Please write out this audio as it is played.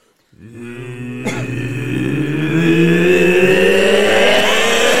Weird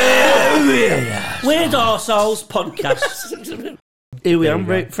Arseholes podcast. Here we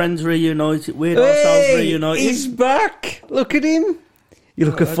are, friends reunited. Weird Arseholes reunited. He's back. Look at him. You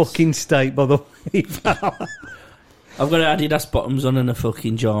look a fucking state, by the way. I've got Adidas bottoms on and a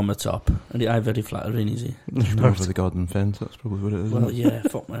fucking Jama top. And it ain't very flattering, is it? Over the garden fence, that's probably what it is. Well, yeah,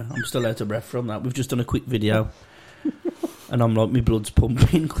 fuck me. I'm still out of breath from that. We've just done a quick video. And I'm like, my blood's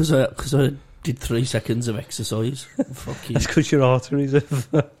pumping because I did 3 seconds of exercise. Fucking. That's because your arteries are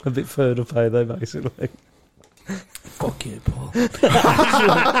a bit further away, though, basically. Fuck you, Paul.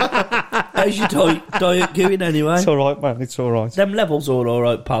 How's your diet going anyway? It's all right, man. It's all right. Them levels are all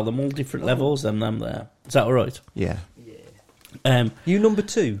right, pal. Them all different levels. Them there. Is that all right? Yeah. You number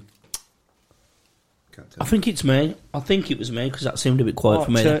 2? I think it's me. I think it was me because that seemed a bit quiet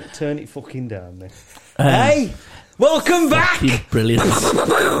for me. Turn it fucking down, then. Hey, welcome back. Brilliant.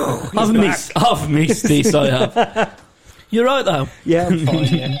 I've missed this. I have. You're right though. Yeah, I'm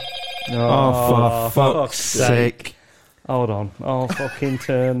fine. Yeah. Oh, for fuck's sake. Hold on. I'll fucking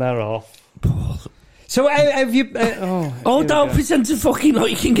turn that off. So, have you... don't pretend to fucking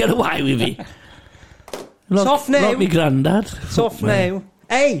like you can get away with it. It's off now. Like my granddad. It's off now.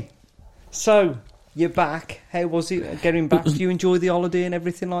 Hey, so, you're back. How was it getting back? Do you enjoy the holiday and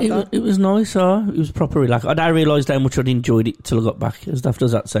everything like that? It was nice, It was proper relaxed. I didn't realise how much I'd enjoyed it till I got back. As daft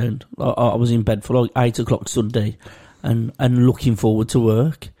as that sound. I was in bed for like 8 o'clock Sunday and looking forward to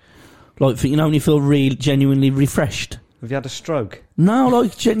work. Like, you know, when you feel genuinely refreshed. Have you had a stroke? No,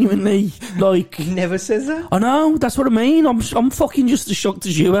 like, genuinely, like... He never says that? I know, that's what I mean. I'm fucking just as shocked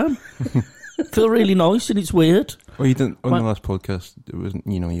as you am. Feel really nice and it's weird. Well, you didn't... On the last podcast, it wasn't,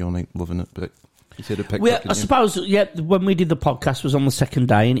 you know, you're not loving it, but you said it picked up. I suppose, when we did the podcast was on the second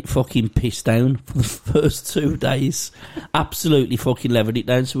day and it fucking pissed down for the first 2 days. Absolutely fucking levered it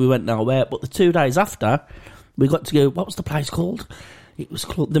down, so we went nowhere. But the 2 days after, we got to go... What was the place called? It was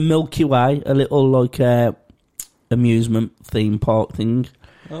called the Milky Way, a little, like, amusement theme park thing.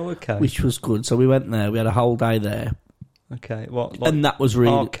 Oh, okay. Which was good. So we went there. We had a whole day there. Okay. What? Like and that was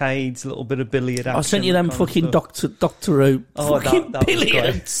really... Arcades, a little bit of billiard action. I sent you them fucking Doctor Who fucking that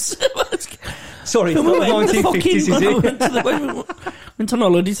billiards. Sorry, it's not the 1950s, is it? Went on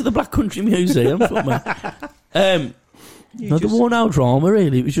holiday to the Black Country Museum. No, there was no drama,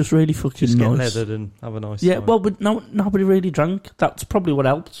 really. It was just really fucking just nice. Get leathered and have a nice time. Yeah, well, but nobody really drank. That's probably what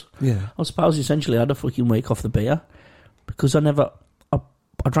helped. Yeah. I suppose essentially I had a fucking week off the beer because I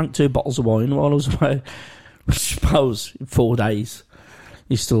drank 2 bottles of wine while I was away, which I suppose in 4 days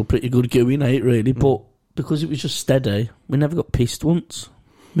is still pretty good going, ain't really? But because it was just steady, we never got pissed once.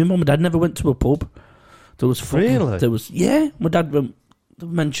 My mum and dad never went to a pub. There was my dad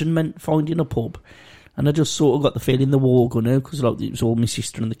mentioned finding a pub. And I just sort of got the feeling the war gunner because like, it was all my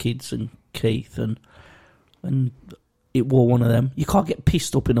sister and the kids and Keith and it wore one of them. You can't get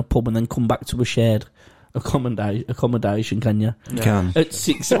pissed up in a pub and then come back to a shared accommodation, can you? You can. At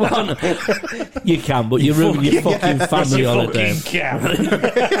 6 1. You can, but you ruin your fucking family holiday. I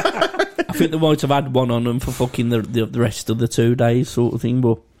think they might have had one on them for fucking the rest of the 2 days sort of thing.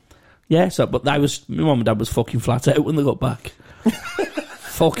 But yeah, but my mum and dad was fucking flat out when they got back.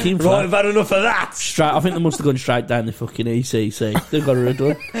 Fucking flat. Right, I've had enough of that. I think they must have gone straight down the fucking ECC. They've got a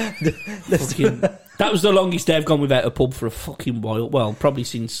done. That was the longest they've gone without a pub for a fucking while. Well, probably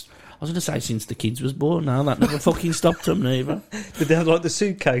since... I was going to say since the kids was born. Now that never fucking stopped them neither. Did they have like the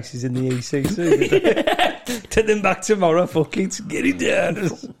suitcases in the ECC? Take them back tomorrow, fucking get it down.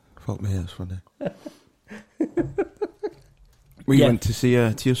 Fuck me, that's funny. We went to see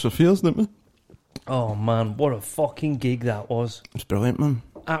Tears for Fears, didn't we? Oh man, what a fucking gig that was. It's brilliant, man.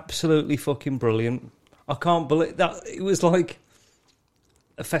 Absolutely fucking brilliant. I can't believe that. It was like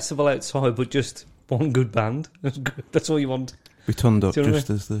a festival outside, but just one good band. That's all you want. We turned up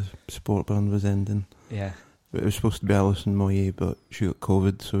just as the support band was ending. Yeah. It was supposed to be Alison Moyet, but she got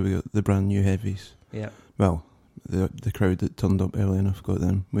COVID, so we got the brand new heavies. Yeah. Well, the crowd that turned up early enough got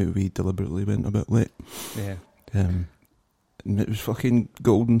them. We deliberately went a bit late. Yeah. And it was fucking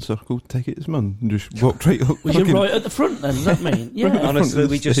golden circle tickets, man. And just walked right up. Was you right at the front then, does that mean? Yeah. Honestly,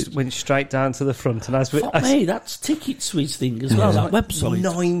 we just went straight down to the front. And that's Ticket Swizz thing as well, that website.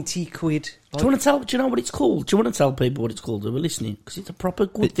 90 quid. Do you know what it's called? Do you want to tell people what it's called who are listening? Because it's a proper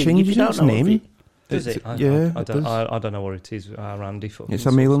good thing. Changes its name. Does it? I don't know what it is. Randy. It's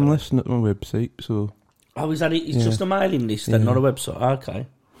a mailing list, not my website, so... Oh, is that it? It's just a mailing list then, not a website? Okay.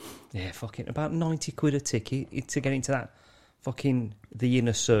 Yeah, fucking about 90 quid a ticket to get into that fucking the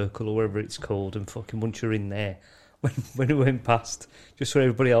inner circle or whatever it's called, and fucking once you're in there, when we went past, just saw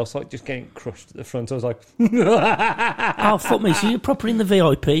everybody else like just getting crushed at the front. I was like, Oh, fuck me. So you're proper in the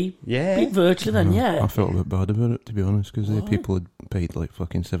VIP? yeah. Bit virtually then, yeah. I felt a bit bad about it, to be honest, because people had paid like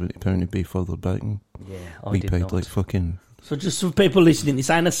fucking £70 to be further back, and Yeah, I we did paid not. like fucking... So just for people listening, this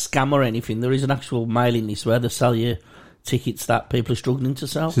ain't a scam or anything. There is an actual mailing list where they sell you tickets that people are struggling to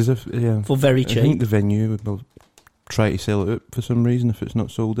sell It's as if, yeah, for very I think cheap. the venue will try to sell it out for some reason if it's not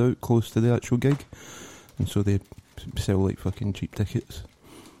sold out close to the actual gig, and so they sell like fucking cheap tickets.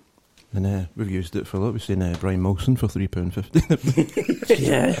 And we've used it for a lot. We've seen Brian Molson for £3.50.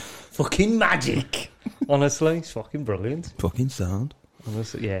 Yeah. Fucking magic. Honestly, it's fucking brilliant. Fucking sound.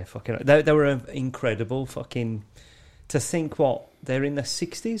 Honestly, yeah, fucking. They were incredible. Fucking. To think what they're in the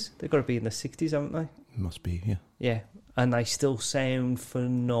 60s. They've got to be in the 60s, haven't they? Must be, yeah. Yeah, and they still sound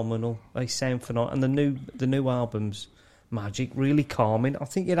phenomenal. They sound phenomenal, and the new album's magic, really calming. I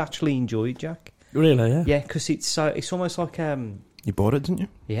think you'd actually enjoy it, Jack. Really, yeah? Yeah, because it's almost like You bought it, didn't you?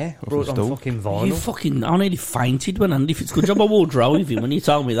 yeah, Off brought the on stove? fucking You vinyl. fucking... I nearly fainted when Andy... It's a good job I wore dry with him when you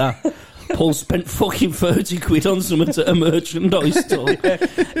told me that. Paul spent fucking 30 quid on something at a merchandise store.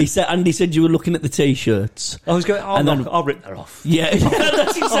 Andy said you were looking at the T-shirts. I was going, And then- I'll rip that off. Yeah,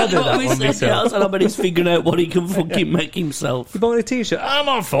 that's exactly do that what we one said. myself. Yeah, I said, I bet he's figuring out what he can fucking make himself. You buying a T-shirt? I'm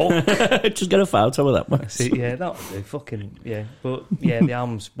on full. Just get a photo of that, mate. See, yeah, that would do. Fucking, yeah. But, yeah, the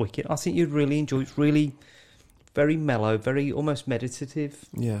album's wicked. I think you'd really enjoy it. It's really very mellow, very almost meditative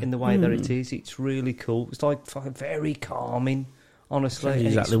Yeah. in the way that it is. It's really cool. It's like fucking very calming, honestly. That's and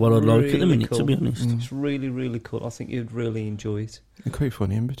exactly it's what I'd like at the really minute, cool. to be honest. It's really, really cool. I think you'd really enjoy it. They're quite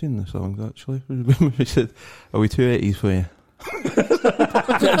funny in between the songs, actually. We said, are we too 80s for you?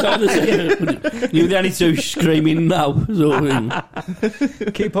 You're the only two screaming now. Sort of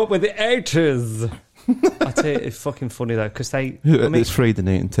thing. Keep up with the 80s. I tell you, it's fucking funny though, because they. It's Friday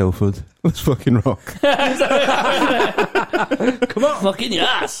night in Telford. Let's fucking rock. Come on. Fucking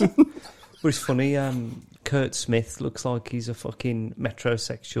yes. But it's funny, Kurt Smith looks like he's a fucking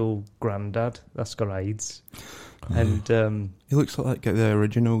metrosexual granddad that's got AIDS. And, He looks like that guy, the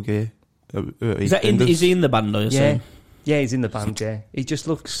original gay. Is he in the band, I yeah. assume? Yeah, he's in the band, yeah. He just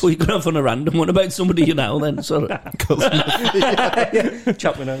looks... Well, you could have on a random one about somebody you know then. Sorry.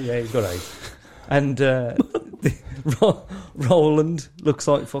 Chapman, yeah, he's got AIDS. And Roland looks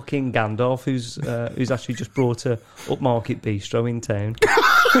like fucking Gandalf, who's actually just brought a upmarket bistro in town.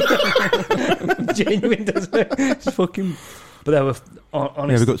 Genuine, doesn't it? It's fucking... But they were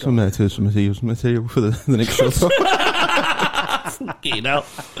honest. Yeah, we've got some material for the next show. Fucking hell.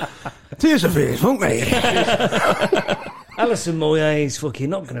 Tears of face, won't we? Alison Moyer is fucking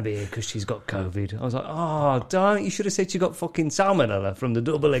not going to be here because she's got COVID. I was like, oh, don't. You should have said she got fucking salmonella from the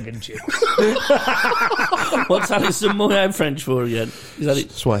double egg and chips. What's Alison Moyer French for again? Is that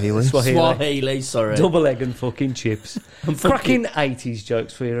it? Swahili. Swahili, sorry. Double egg and fucking chips. And Cracking 80s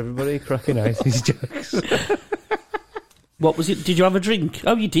jokes for you, everybody. Cracking 80s jokes. What was it? Did you have a drink?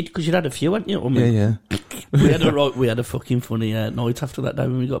 Oh, you did, because you'd had a few, hadn't you? I mean, Yeah. we had a fucking funny night after that day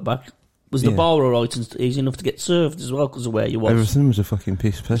when we got back. Was the Yeah. bar alright and easy enough to get served as well because of where you was? Everything was a fucking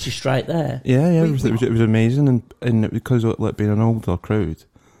piece of Was piss. you straight there? Yeah, it was amazing, and because of like being an older crowd,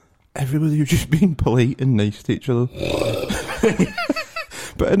 everybody was just being polite and nice to each other.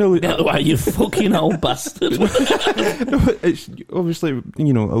 But I know, Get out of the way, you fucking old bastard. it's obviously, a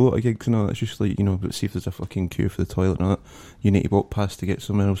lot of gigs and all that's just like, but see if there's a fucking queue for the toilet and all that, you need to walk past to get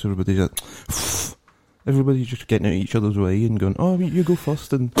somewhere else. Everybody's just getting out of each other's way and going, oh, you go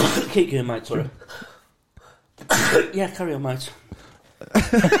first, and Keep going, mate, sorry. Yeah, carry on, mate.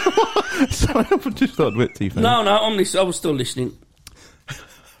 sorry, I just thought wit teeth. No, I was still listening.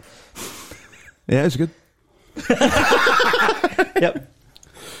 Yeah, it's good. Yep.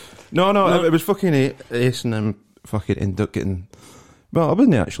 No, it was fucking ace, and fucking ended up getting. Well, I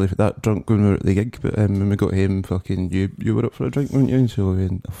wasn't actually that drunk when we were at the gig, but when we got home, fucking you were up for a drink, weren't you? And so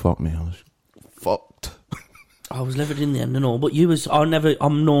fuck me, I was fucked. I was livid in the end and all, but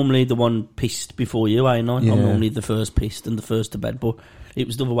I'm normally the one pissed before you, ain't I? Yeah. I'm normally the first pissed and the first to bed, but it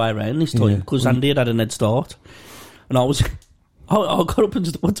was the other way around this time, Yeah. because Andy had a head start, and I got up and,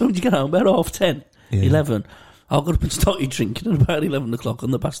 what time did you get home? About 10:30, Yeah. 11. I got up and started drinking at about 11 o'clock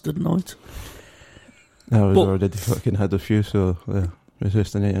on the bastard night. I was But- already fucking had a few, so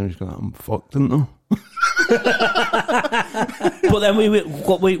resisting it, and I was going, I'm fucked, didn't I? But then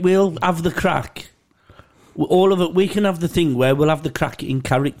we'll have the crack. All of it, we can have the thing where we'll have the crack in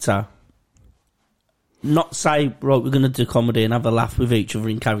character. Not say, right, we're going to do comedy and have a laugh with each other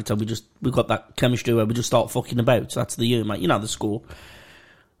in character. We've got that chemistry where we just start fucking about. That's the year, mate. You know the score.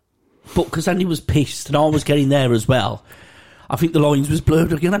 But because Andy was pissed and I was getting there as well, I think the lines was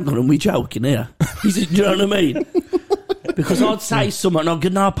blurred again. I'm going, we joking here. Do you know what I mean? Because I'd say something and I'd go,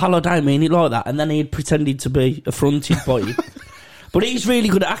 no, pal, I don't mean it like that. And then he'd pretended to be affronted by it. But he's really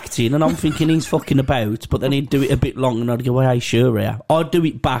good at acting, and I'm thinking he's fucking about, but then he'd do it a bit long, and I'd go, well, hey, sure, yeah. I'd do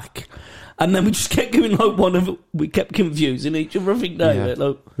it back. And then we just kept going like we kept confusing each other. I think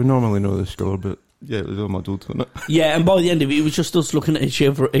we normally know the score, but yeah, it was all muddled, wasn't it? Yeah, and by the end of it, it was just us looking at each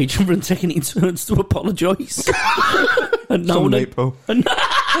other and taking it in turns to apologise. And nobody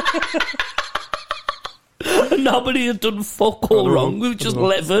had done fuck all wrong. We were just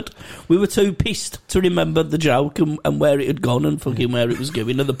levered. We were too pissed to remember the joke and where it had gone and fucking where it was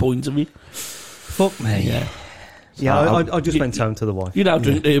going and the point of it. Fuck me. Yeah. Yeah, I just went home to the wife. You don't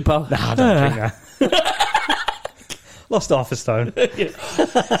drink, do you, pal? Nah, I don't drink that. Lost half a stone.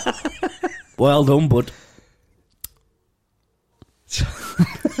 Well done, bud.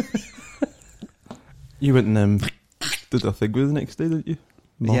 You went and did a thing with the next day, didn't you?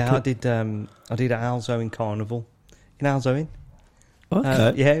 Market? Yeah, I did Alzo in Carnival. In Alzo.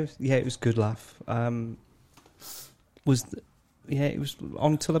 Okay. It was a good laugh. It was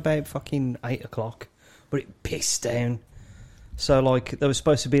on till about fucking 8 o'clock. But it pissed down. So, like, there was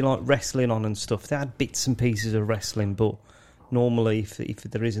supposed to be, like, wrestling on and stuff. They had bits and pieces of wrestling, but normally, if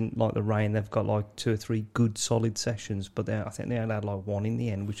there isn't, like, the rain, they've got, like, 2 or 3 good, solid sessions. But I think they only had, like, 1 in the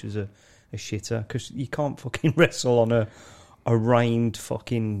end, which was a shitter. Because you can't fucking wrestle on a rained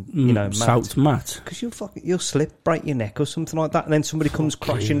fucking, salt mat. Because you'll slip, break your neck or something like that, and then somebody comes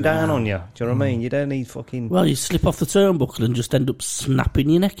crashing down on you. Do you know what I mean? You don't need fucking... Well, you slip off the turnbuckle and just end up snapping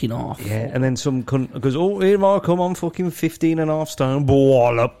your neck in half. Yeah, and then some cunt goes, oh, here I come, I'm fucking 15.5 stone,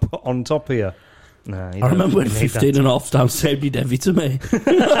 wallop on top of you. Nah, I remember when 15.5 stone saved your Devi to me.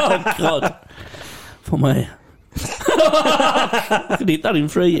 Oh, God. For me. I could eat that in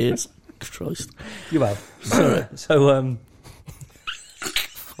 3 years. Christ. You have. Sorry. So,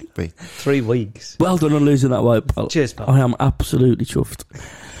 3 weeks. Well done on losing that weight, pal. Cheers, pal. I am absolutely chuffed.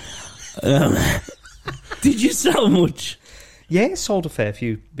 Did you sell much? Yeah, sold a fair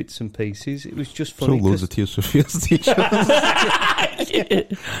few bits and pieces. It was just funny. Sold loads of Tears for Fears t-shirts.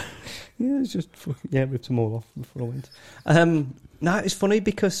 Yeah, it's just ripped them all off before I went. No, it's funny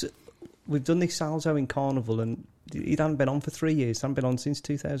because we've done this Salzo in Carnival and it hadn't been on for 3 years. It hadn't been on since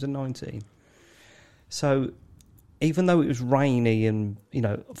 2019. So even though it was rainy and,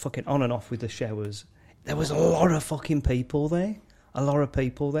 fucking on and off with the showers, there was a lot of fucking people there.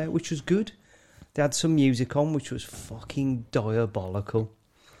 Which was good. They had some music on, which was fucking diabolical.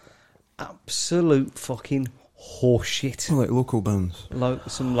 Absolute fucking horseshit. Like local bands.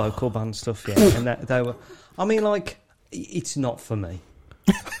 Some local band stuff, yeah. And they were... I mean, like, it's not for me.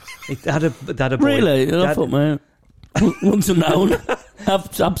 It had a boy... Really? I thought, man... Once and known.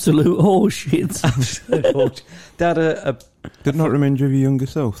 Absolute horseshit. Absolute horseshit. They had a... Did not remind you of your younger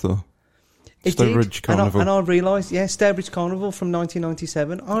self, though? It Stourbridge Carnival. And I realised, Stourbridge Carnival from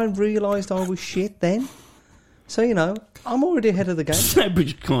 1997. I realised I was shit then. So, I'm already ahead of the game.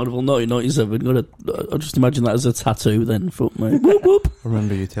 Stourbridge Carnival 1997. I just imagine that as a tattoo then. Fuck me. Whoop, whoop. I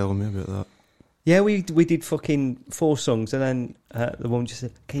remember you telling me about that. Yeah, we did fucking 4 songs and then the woman just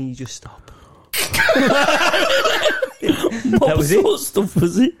said, can you just stop? What sort of stuff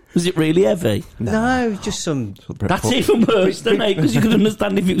was it? Was it really heavy? No, just some... That's even worse, then, because you could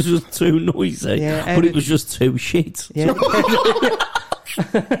understand if it was just too noisy, but it was just too shit. Yeah.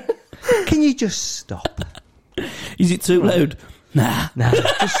 Can you just stop? Is it too loud? Nah.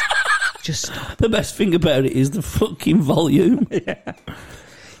 Just stop. The best thing about it is the fucking volume. Yeah.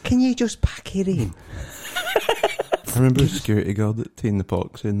 Can you just pack it in? I remember a security guard at Tea in the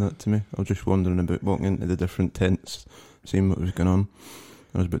Park saying that to me. I was just wandering about, walking into the different tents, seeing what was going on.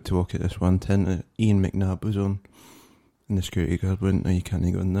 I was about to walk at this one tent, Ian McNabb was on, and the security guard went, no, you can't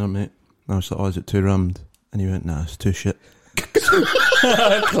go in there, mate. And I was like, oh, is it too rammed? And he went, nah, it's too shit.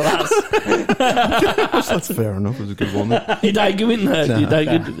 Class. That's fair enough, it was a good one. You don't go in there, you don't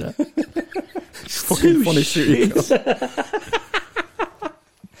go in there. It's fucking funny security guard.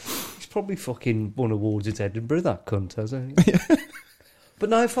 Probably fucking won awards at Edinburgh, that cunt, hasn't he? Yeah. But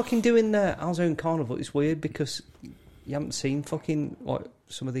no, fucking doing Alzo in Carnival, it's weird because you haven't seen fucking like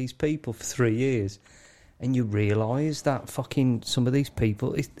some of these people for 3 years, and you realise that fucking some of these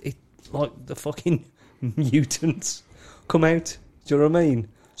people, it like the fucking mutants come out. Do you know what I mean?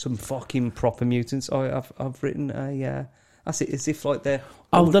 Some fucking proper mutants. I've written that's it, as if like they're...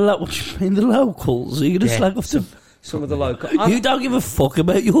 what you mean, the locals? Are you going to slag off some of the local... You don't give a fuck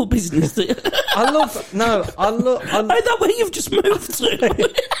about your business, do you? I love... No, I love... Is that where you've just moved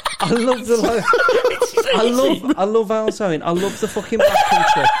to? I love the local... I love Al Owen. I love the fucking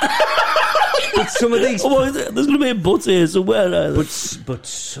backcountry. But some of these... Oh, there's going to be a butt here somewhere. But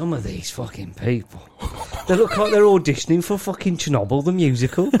some of these fucking people, they look like they're auditioning for fucking Chernobyl, the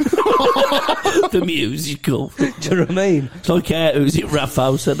musical. The musical. Do you know what I mean? It's like who's it,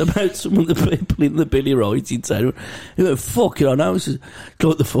 Raphael said about some of the people in the Billy Wright town. He went, fucking, I know, it's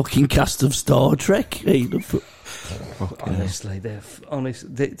like the fucking cast of Star Trek. Honestly,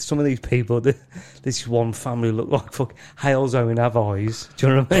 some of these people, this one family look like fuck Hales Owen have eyes. Do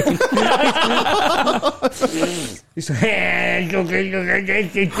you know what I mean? It's like,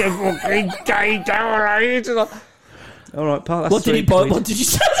 all right, pal. What did he buy? What did you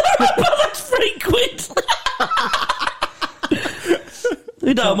say? That's £3.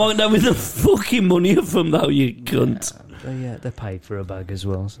 You don't mind that with the fucking money of them, though, you cunt. Yeah, they paid for a bag as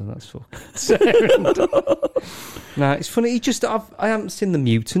well, so that's fucking. No, it's funny. I haven't seen the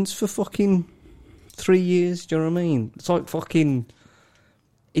Mutants for fucking 3 years. Do you know what I mean? It's like fucking.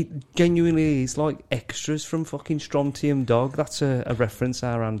 It genuinely is like extras from fucking Strontium Dog. That's a reference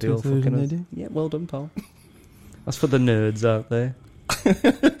our Andy will fucking. Yeah, well done, pal. That's for the nerds out there.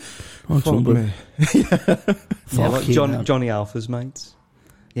 Yeah, like Johnny Alpha's mates.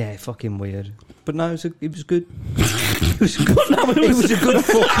 Yeah, fucking weird. But no, it was good. It was good. It was a good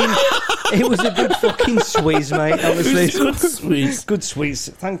fucking. It was a good fucking squeeze, mate. Honestly, good squeeze. Good squeeze.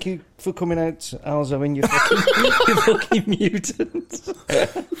 Thank you for coming out, Alzo, and you fucking mutant.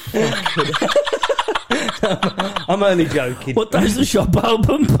 I'm only joking. What day's the shop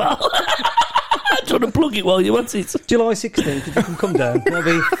open, pal? I'm trying to plug it while you want it. July 16th, if you can come down. There'll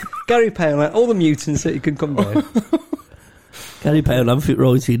be Gary Pale, all the mutants that you can come down. Gary Pale, I'm fit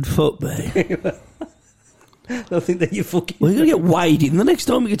right in. Fuck me. They'll think that you're fucking... We're going to get weighed in the next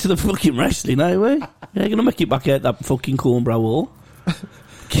time we get to the fucking wrestling, are we? Yeah, you're going to make it back out that fucking cornbrow wall.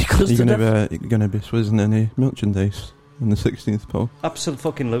 You're going to be swizzing any merchandise on the 16th, Paul?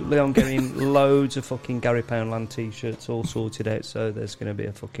 Absolutely. I'm getting loads of fucking Gary Poundland t-shirts all sorted out, so there's going to be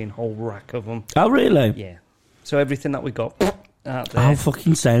a fucking whole rack of them. Oh, really? Yeah. So everything that we got out there. Oh,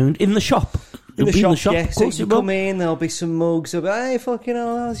 fucking sound. In the shop. In the shop, yeah. Of So course you it will. come in, there'll be some mugs. They'll be, hey, fucking,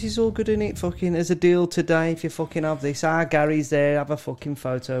 this is all good, in it? Fucking, there's a deal today if you fucking have this. Gary's there, have a fucking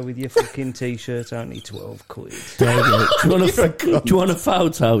photo with your fucking t-shirt, only 12 quid. There you go. Do you want a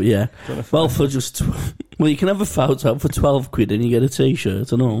photo? Yeah. Well, for just... Well, you can have a photo for 12 quid and you get a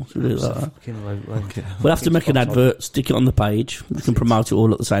t-shirt and all. Really like that. Okay. We'll have to make an advert, stick it on the page. We can promote it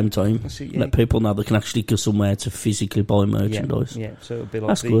all at the same time. Let people know they can actually go somewhere to physically buy merchandise. Yeah, so it'll be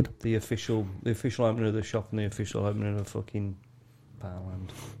like the official opening of the shop and the official opening of fucking Powerland.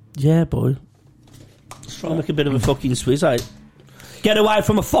 Yeah, boy. Let's try and make a bit of a fucking swizz out. Get away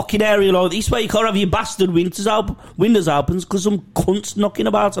from a fucking area like this where you can't have your bastard windows open because some cunt's knocking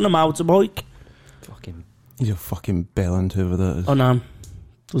about on a motorbike. Fucking... He's a fucking bellend over there. Oh no.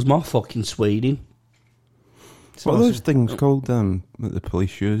 There's more fucking Sweden. What are those things called, that the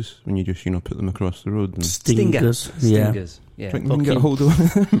police use when you just, put them across the road? And Stingers. Stingers. Yeah. We can get hold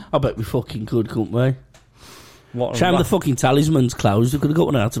of them. I bet we fucking could, couldn't we? What? Shame the fucking talisman's closed. We could have got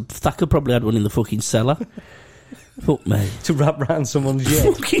one out. Thacker probably had one in the fucking cellar. Fuck me. To wrap round someone's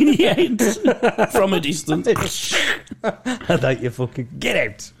head. Fucking head. From a distance. I thought you fucking... Get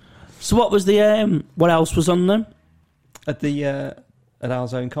out! So what was the... what else was on them? At our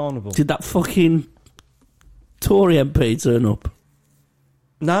zone carnival. Did that fucking Tory MP turn up?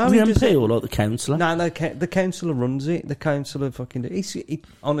 No, the MP or like the councillor? No, the councillor runs it. The councillor fucking...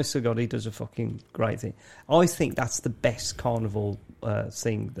 honest to God, he does a fucking great thing. I think that's the best carnival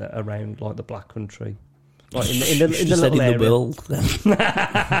thing around, like, the Black Country. Like in the little area. World, no,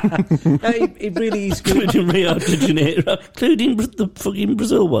 it really is good. Including Rio de Janeiro. Including the fucking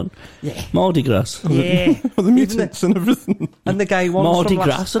Brazil one. Yeah. Mardi Gras. Yeah. The mutants and everything. And the gay ones. Mardi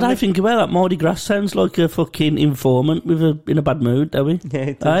Gras. What do I think about that? Mardi Gras sounds like a fucking informant in a bad mood, don't we? Yeah,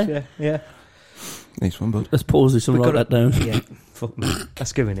 it does, yeah. Nice one, bud. Let's pause this and write that down. Yeah, fuck me.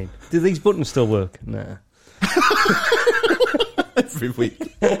 That's going in. Do these buttons still work? Nah. Every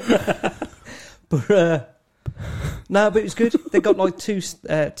week. But, no, but it was good. They got like two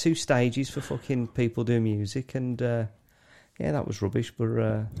stages for fucking people doing music, and yeah, that was rubbish.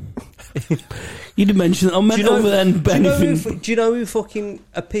 But you didn't mention that. I meant over then. Do you know who fucking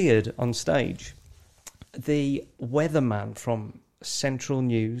appeared on stage? The weatherman from Central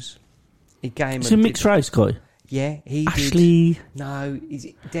News. He came. It's a mixed race guy. Yeah, he Ashley. did. No, is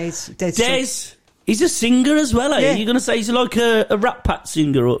it Des? Des. He's a singer as well, You're going to say he's like a Rat Pack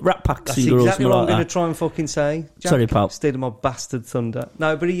singer or That's exactly or something what like I'm going to that. try and fucking say. Jack, Sorry, pal. Stealing my bastard thunder.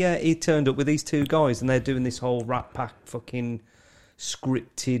 No, but he turned up with these two guys and they're doing this whole Rat Pack fucking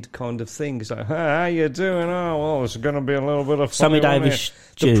scripted kind of thing. It's like, hey, how you doing? Oh, well, it's going to be a little bit of Sammy funny, Davis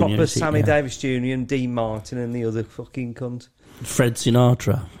Jr. the proper is it? Sammy Yeah. Davis Jr. and Dean Martin and the other fucking cunt. Fred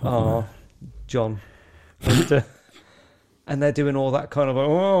Sinatra. Oh, John. And they're doing all that kind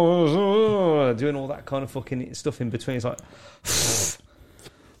of doing all that kind of fucking stuff in between. It's like,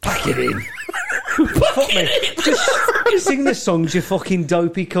 pack it in. Fuck me. Just sing the songs, you fucking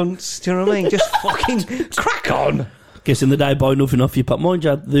dopey cunts. Do you know what I mean? Just fucking crack on. Guess in the day, buy nothing off you, but mind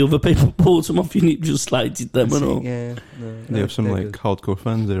you, the other people bought some off you and it just slated them and all. Yeah. They have some like hardcore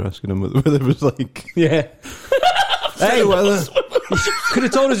fans there asking them whether it was like, yeah. Hey, well, could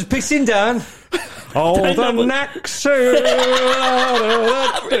have told us it's pissing down. Oh, the knacks.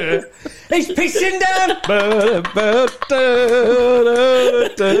 He's pissing down.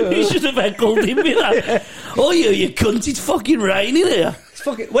 You should have heckled him with that. Oh, you cunt, it's fucking raining here. It's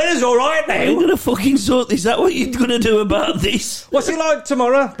fucking, weather's all right now. I'm going to fucking sort this out. What are you going to do about this? What's it like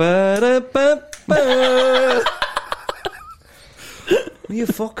tomorrow? Will you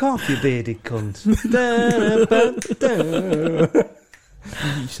fuck off, you bearded cunt.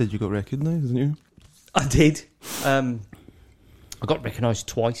 you said you got recognised, didn't you? I did. I got recognised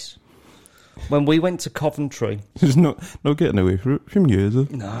twice. When we went to Coventry. There's not getting away from you, is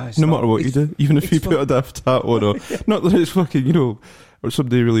it? No, it's no not. matter what you do, even if you put a daft hat on, or not that it's fucking, or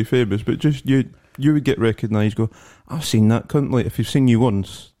somebody really famous, but just you would get recognised. Go, I've seen that cunt. Like if you've seen you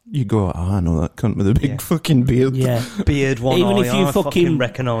once, you go, I know that cunt with a big fucking beard. Yeah, beard, one even eye. if you I fucking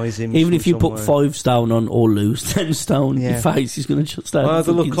recognise him. Even if you somewhere. put 5 stone on or lose 10 stone, your face is going to stay They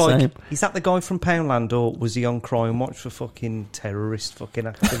fucking look like. same. Is that the guy from Poundland, or was he on Crime Watch for fucking terrorist fucking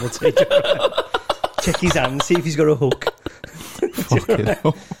activity? Check his hands, see if he's got a hook. Fucking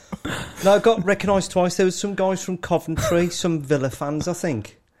hell. No, I got recognised twice. There was some guys from Coventry, some Villa fans, I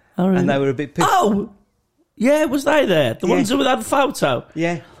think. Oh, really? And they were a bit pissed. Oh! Yeah, was they there? The ones who had that photo?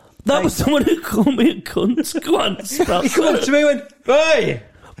 Yeah. That was the one who called me a cunt. Go on, He come up to me and went, hey!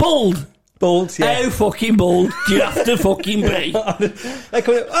 Bald! Bald, yeah. How fucking bald do you have to fucking be? They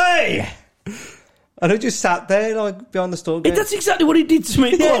come up, hey! And I just sat there, like, behind the store. Going, That's exactly what he did to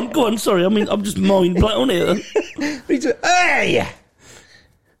me. Go on, sorry. I mean, I'm just mind blown here. He just, hey!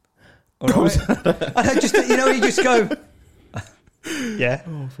 All right. And I just, you just go, yeah.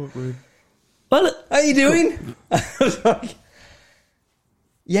 Oh, fuck me. Well, How you doing? I was like,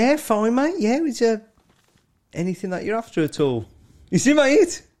 yeah, fine, mate. Yeah, is there anything that you're after at all? You see,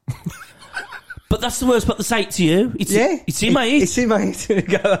 mate? but that's the worst part to say it to you. It's him, mate. It's him, mate.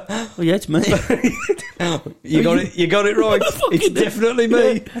 Go, Oh, yeah, it's me. you got it right. It's definitely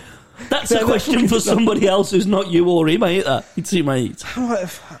me. That's a question for somebody else who's not you or him, ain't that? It's him, mate. You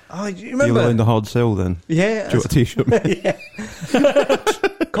remember? You were in the hard sell then? Yeah. Do you want a t-shirt, mate? Yeah.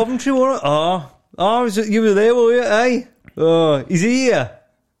 Coventry, war. Oh, you were there, were you? Hey? Oh, is he here?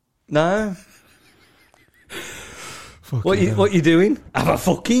 No. What you doing? Have a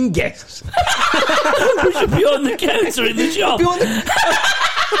fucking guess. We should be on the counter in the shop.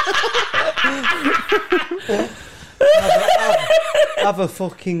 Have a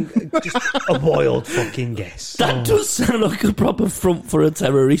fucking, just a wild fucking guess. That does sound like a proper front for a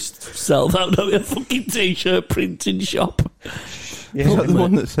terrorist cell. That would be a fucking t-shirt printing shop. Yeah, Is that the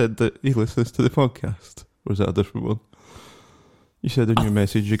one that said that he listens to the podcast? Or is that a different one? You said in your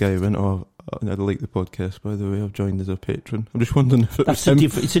message, your guy went, I like the podcast, by the way, I've joined as a patron. I'm just wondering if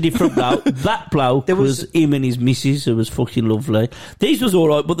It's a different bloke. That bloke was him and his missus, who was fucking lovely. These was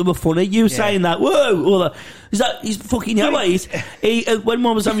alright, but they were funny. You saying that, whoa, all that. Is that, he's fucking, when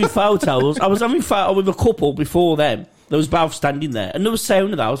I was having photos, I was having photos with a couple before them. They was both standing there, and there was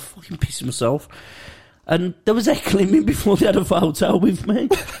sound of that. I was fucking pissing myself. And there was heckling me before they had a photo with me.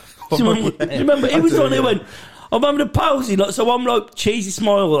 Do you remember? He was the one who went, I'm having a posing, so I'm like cheesy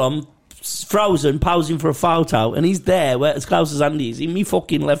smile, I'm frozen, posing for a photo, and he's there, where as close as Andy is, in me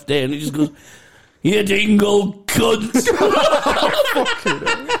fucking left ear, and he just goes, you dingle cunt.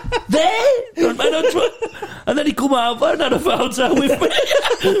 There! And then he come over and had a photo with me,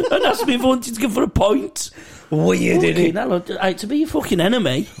 and asked me if I wanted to go for a point. Weird, didn't it? To be your fucking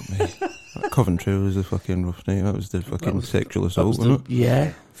enemy. Coventry was a fucking rough name. That was the fucking sexual assault, wasn't it?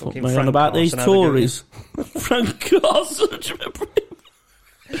 Yeah. Fuck me on about these Tories. Frank Carson, do you remember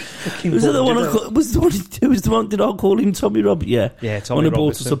him? Was the one, did I call him Tommy Roberts? Yeah. Yeah, Tommy Roberts. When he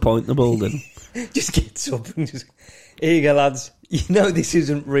bought us a point in the building. Just gets up and just, here you go, lads. You know this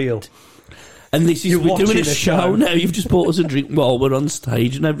isn't real. And this is, we're doing a show now. You've just bought us a drink while we're on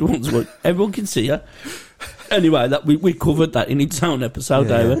stage, and everyone can see you. Anyway, that we covered that in its own episode,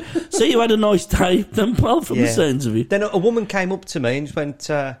 David. So you had a nice day, then, pal, from the sounds of it. Then a woman came up to me and just went,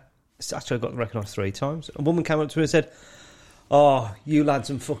 actually I got recognised 3 times. A woman came up to me and said, Oh, you lads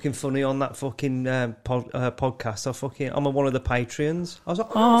are fucking funny on that fucking podcast. I'm one of the Patreons. I was like,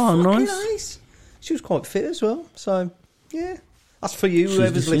 oh fucking nice. She was quite fit as well. So, yeah. That's for you,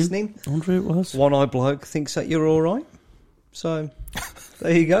 whoever's listening. I wonder who it was. One-eyed bloke thinks that you're all right. So,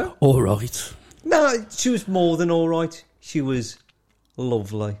 there you go. All right. No, she was more than all right. She was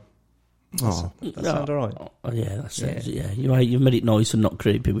lovely. Oh, That sound all right? Oh, yeah, that sounds it, yeah. You've made it nice and not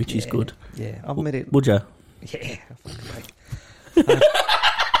creepy, which is good. Yeah, I've made it... Would you? Yeah,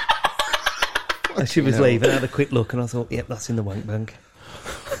 as she was leaving, I had a quick look and I thought, yep, that's in the wank bank.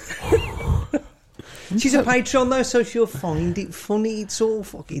 She's a Patreon though, so she'll find it funny. It's all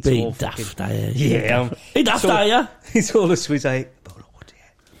fucking... It's Being all daft, fucking... yeah. Hey, daft, are you? It's all a sweet eight.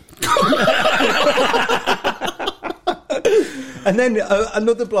 And then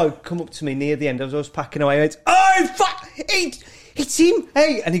another bloke come up to me near the end as I was packing away. Went, oh, fuck! It's him!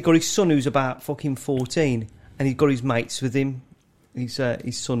 Hey! And he got his son, who's about fucking 14, and he got his mates with him. His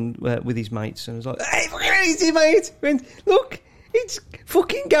son with his mates, and I was like, hey, fucking it's him, mate! He went, look, it's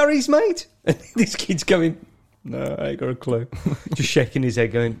fucking Gary's mate. And this kid's going, no, I ain't got a clue. Just shaking his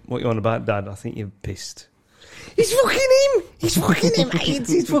head, going, what you on about, Dad? I think you're pissed. He's fucking him! He's fucking him, mate!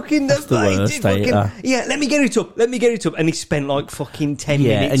 He's fucking... That's the worst, yeah, let me get it up. And he spent like fucking 10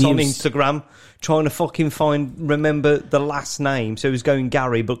 minutes on Instagram trying to fucking remember the last name. So he was going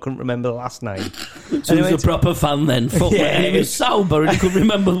Gary, but couldn't remember the last name. So he was a proper fan then. Fuck yeah, and he was sober and he couldn't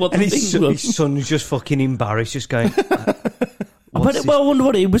remember what the thing was. His son was just fucking embarrassed, just going... I wonder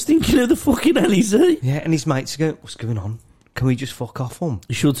what he was thinking of the fucking hell, is he? Yeah, and his mates are going, what's going on? Can we just fuck off him?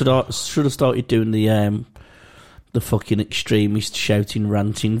 You should have started doing the fucking extremist shouting,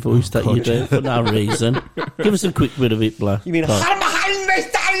 ranting voice that you do for no reason. Give us a quick bit of it, Blair. You mean... That's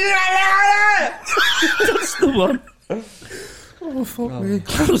the one. oh fuck me.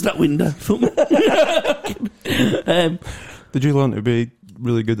 Close that window. Did you learn to be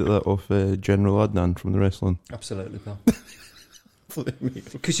really good at that off General Adnan from the wrestling? Absolutely, pal.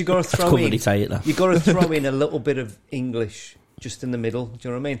 Because you got to throw in... Say it, though. You got to throw in a little bit of English just in the middle. Do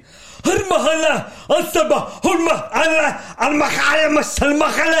you know what I mean?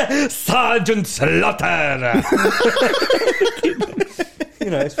 Sergeant Slaughter. You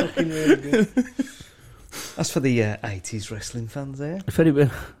know, it's fucking really good. That's for the 80s wrestling fans there. If any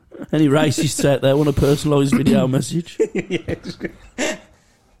racists out there want a personalised video message,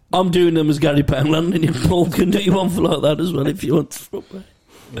 I'm doing them as Gary Poundland, and Paul can do you one for like that as well if you want.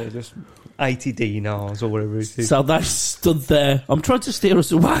 Yeah, just 80 dinars or whatever it is. So they stood there. I'm trying to steer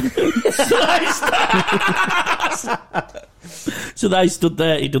us away. So they stood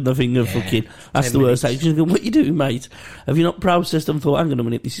there. He done the thing of fucking. That's the worst. Going, what are you doing, mate? Have you not processed and thought, hang on a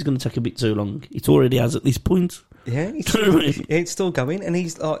minute, this is going to take a bit too long? It already has at this point. Yeah, it's still going, and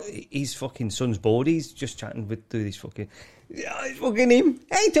he's like, his fucking son's bored. He's just chatting through this fucking. It's fucking him.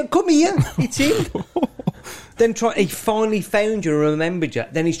 Hey, come here. It's him. Then he finally found you and remembered you.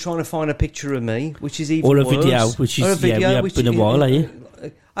 Then he's trying to find a picture of me, which is even worse. Or a video, which is been a while, are you?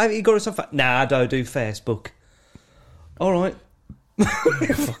 Have you got us on? Nah, I don't do Facebook. All right.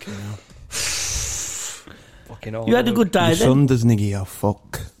 Fucking hell. Fucking hell. You had a good day. Your son doesn't give a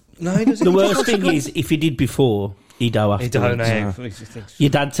fuck. No, he doesn't. The worst thing is if he did before, he'd go after. He don't know.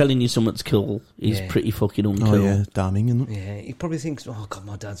 Your dad telling you something's cool is pretty fucking uncool. Oh yeah, damning, isn't it? Yeah, he probably thinks, oh god,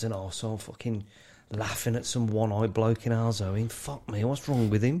 my dad's an arsehole, fucking laughing at some one-eyed bloke in Arzoing. Fuck me, what's wrong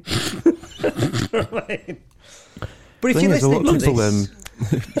with him? But if you're listening to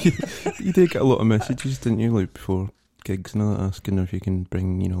this... you did get a lot of messages, didn't you, like before gigs and all that, asking if you can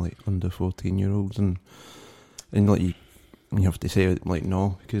bring, like under 14-year-olds and like you have to say like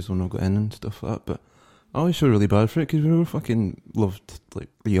no because they'll not got in and stuff like that. But I always feel really bad for it because we were fucking loved like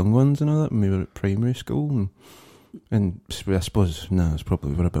the young ones and all that when we were at primary school and I suppose it's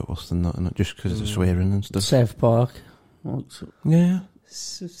probably we're a bit worse than that, and just because of the swearing and stuff. South Park. Yeah.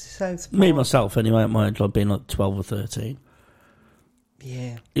 South Park. Me myself anyway at my age, like being like 12 or 13.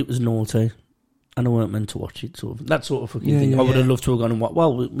 Yeah. It was naughty. And I weren't meant to watch it, sort of. That sort of fucking thing. Yeah, I would have loved to have gone and watched.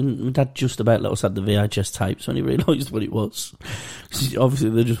 Well, my dad just about let us have the VHS tapes when he realised what it was. Obviously,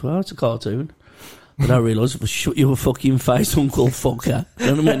 they're just, well, it's a cartoon. But I realised it was shut your fucking face, Uncle Fucker.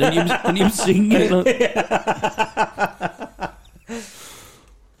 You know what I mean? And you sing it. Like.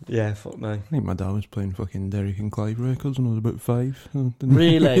 Yeah, fuck me. I think my dad was playing fucking Derek and Clive records when I was about 5.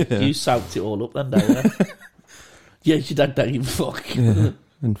 Really? Yeah. You soaked it all up that day, yeah? Yes, your dad don't give a fuck. Yeah.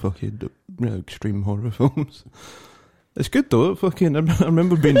 And fucking extreme horror films. It's good though. Fucking, I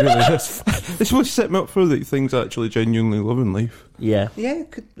remember being really. It's what set me up for like things I actually genuinely love in life. Yeah. Yeah,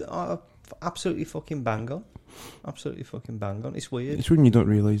 absolutely fucking bang on. Absolutely fucking bang on. It's weird. It's when you don't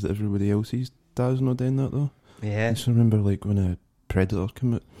realise that everybody else's dad's not doing that though. Yeah. I remember like when a Predator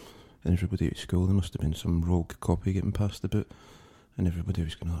came out, and everybody at school, there must have been some rogue copy getting passed about, and everybody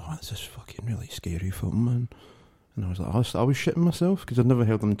was going, "Oh, this is fucking really scary film, man." And I was like, I was shitting myself because I'd never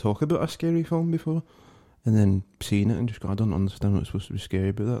heard them talk about a scary film before, and then seeing it and just going, I don't understand what's supposed to be scary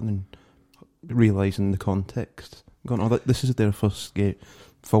about that, and then realising the context, going, oh, this is their first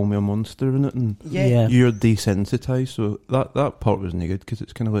film with a monster in it, and you're desensitised, so that part was good because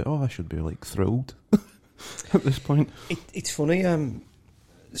it's kind of like, oh, I should be like thrilled at this point. It's funny,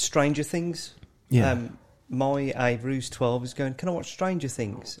 Stranger Things. Yeah. My Ava, who's 12, is going, can I watch Stranger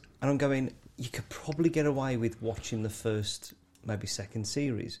Things? And I'm going, you could probably get away with watching the first, maybe second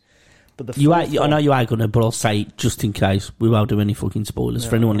series. But I know you are going to, but I'll say it just in case. We won't do any fucking spoilers.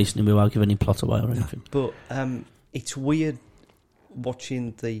 For anyone listening, we won't give any plot away or anything. But it's weird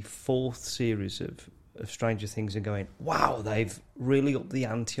watching the fourth series of Stranger Things and going, wow, they've really upped the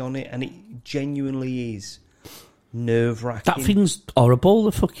ante on it, and it genuinely is nerve-wracking. That thing's horrible,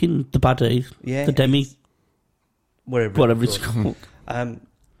 the baddie, the demi, whatever it's called. I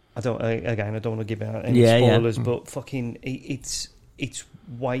don't want to give out any spoilers, but fucking, it's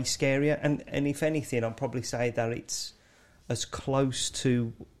way scarier. And if anything, I'd probably say that it's as close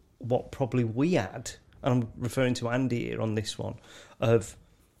to what probably we had, and I'm referring to Andy here on this one, of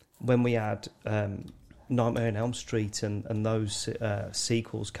when we had Nightmare on Elm Street and those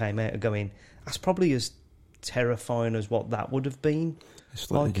sequels came out, going, that's probably as terrifying as what that would have been. It's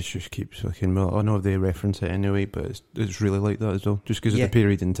like it just keeps fucking. Well, I know they reference it anyway, but it's really like that as well. Just because of the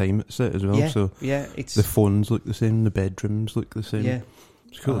period in time it's set as well. It's the phones look the same, the bedrooms look the same. Yeah,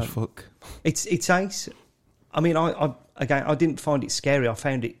 it's cool as fuck. It's ace. I mean, I didn't find it scary. I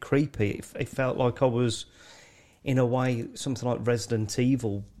found it creepy. It felt like I was, in a way, something like Resident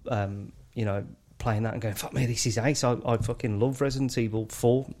Evil. Playing that and going, fuck me, this is ace. I fucking love Resident Evil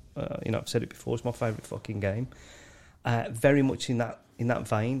 4. I've said it before. It's my favourite fucking game. Very much in that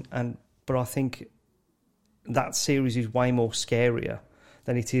vein, but I think that series is way more scarier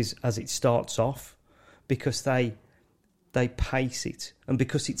than it is as it starts off, because they pace it, and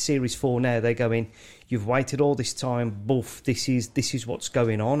because it's series 4 now, they're going, you've waited all this time, boof, this is what's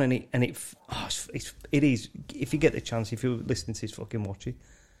going on, and it is. If you get the chance, if you're listening to this, fucking watch it.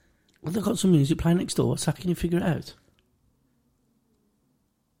 Well, they've got some music playing next door. So can you figure it out?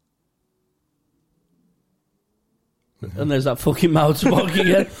 And there's that fucking motorbike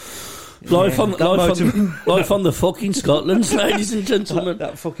again. Life on the fucking Scotland, ladies and gentlemen.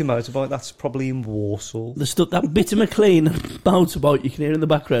 That fucking motorbike, that's probably in Warsaw. The stuff, that bit of McLean motorbike you can hear in the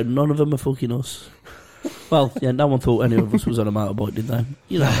background, none of them are fucking us. Well, yeah, no one thought any of us was on a motorbike, did they?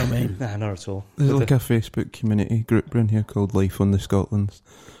 You know what I mean? Nah, not at all. There's like a Facebook community group around here called Life on the Scotlands.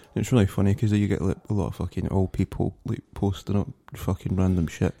 It's really funny because you get like a lot of fucking old people like posting up fucking random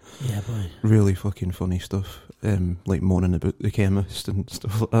shit. Yeah, boy. Really fucking funny stuff. Like moaning about the chemist and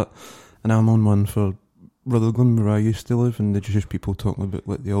stuff like that. And I'm on one for Rutherglen, where I used to live, and there's just people talking about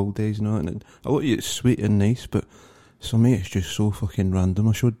like the old days and all that. And a lot of it's sweet and nice, but some of it's just so fucking random.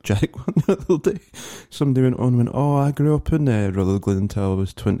 I showed Jack one the other day. Somebody went on and went, oh, I grew up in Rutherglen until I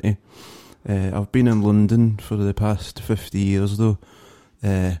was 20. I've been in London for the past 50 years though.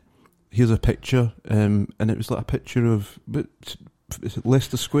 Here's a picture, and it was like a picture of, is it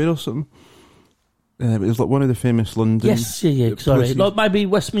Leicester Square or something? It was like one of the famous London. Yes, yeah. Sorry, like maybe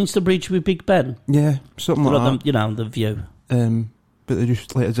Westminster Bridge with Big Ben. Yeah, something like that. The view. But they're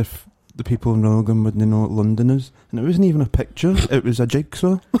just like as if the people in Rutherglen wouldn't know what London is, and it wasn't even a picture; it was a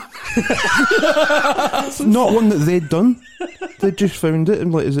jigsaw. Not one that they'd done. They just found it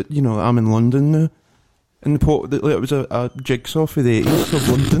and like, is it? I'm in London now. And it was a jigsaw for the 80s of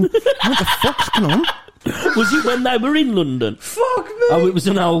London. What the fuck's going on? Was it when they were in London? Fuck me! Oh, it was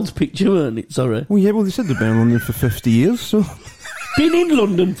an old picture, weren't it? Sorry. Well, yeah, they said they've been in London for 50 years, so... Been in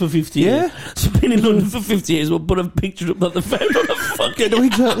London for 50 years? Yeah. So been in London for 50 years, we'll put a picture up that they found on a fucking... No,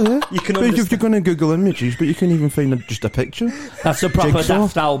 exactly, yeah. You can if you're going to Google images, but you can't even find just a picture. That's a proper jigsaw.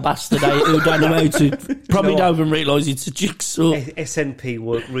 daft old bastard, who don't know how to... Probably don't even realise it's a jigsaw. SNP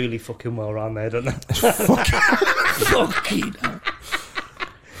work really fucking well around there, don't they? Fucking...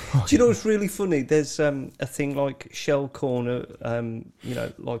 Do you know what's really funny? There's a thing like Shell Corner,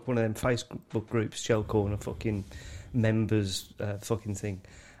 like one of them Facebook groups, Shell Corner fucking members fucking thing.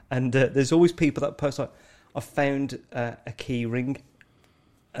 And there's always people that post like, I found a key ring,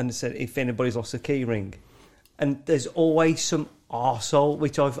 and said if anybody's lost a key ring. And there's always some arsehole,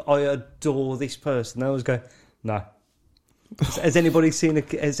 which I adore this person. They always go, no. Has anybody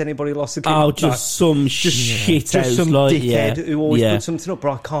lost a key? Oh, just no. some shit. Just some dickhead who always puts something up,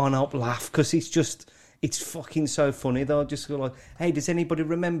 but I can't help laugh because it's just It's fucking so funny. They'll just go like, "Hey, does anybody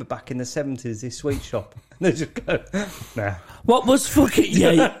remember back in the 70s this sweet shop?" And they just go, "Nah." What was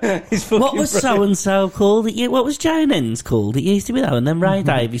fucking what was so and so called? What was Jane Ends called? It used to be that, and then Ray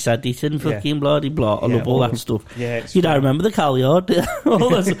Davies had it and fucking bloody blah. I love all that stuff. Yeah, you don't remember the Cal Yard?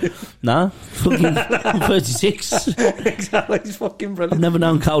 No, fucking 36. Exactly, it's fucking brilliant. I've never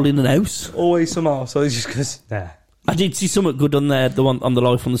known Cole in an house. Always some arse, so he just goes, "Nah." I did see something good on there, the one on the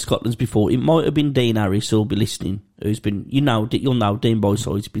Life on the Scotlands before. It might have been Dean Harris who'll be listening, who's been, you'll know Dean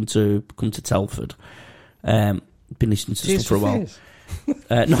Boyside's been come to Telford. Been listening to stuff for a while.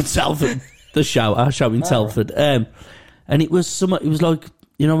 Not Telford, our show in Telford. And it was like,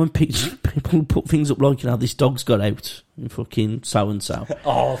 you know, when people put things up like, you know, this dog's got out in fucking so-and-so.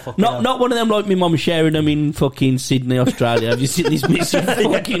 Oh, fucking not one of them like my mum sharing them in fucking Sydney, Australia. Have you seen this missing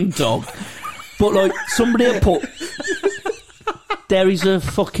fucking dog? But like, somebody had put, there is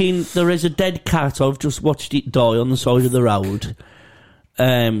a dead cat, I've just watched it die on the side of the road.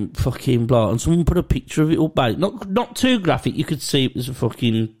 Fucking blah. And someone put a picture of it up by it. Not too graphic, you could see it was a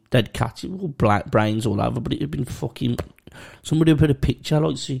fucking dead cat. It was all black brains all over, but it had been fucking, somebody put a picture,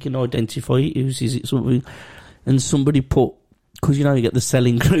 like, so you can identify it, whose is it, something. And somebody put, because you know you get the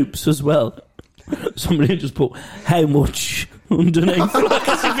selling groups as well, somebody just put, how much underneath, like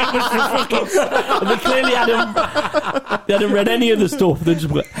as if it was for fucking, and they clearly hadn't read any of the stuff. They just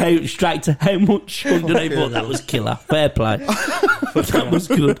put straight to how much underneath. But that was killer. Fair play. That was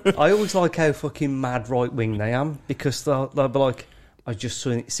good. I always like how fucking mad right wing they am, because they'll be like, I just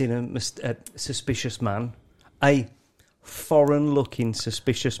seen a suspicious man, a foreign looking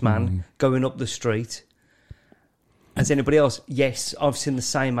suspicious man going up the street. Has anybody else? Yes, I've seen the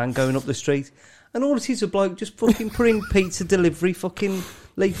same man going up the street. And all it is a bloke just fucking putting pizza delivery fucking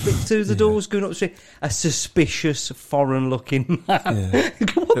leaflet to the doors, going up the street. A suspicious, foreign-looking man. Yeah.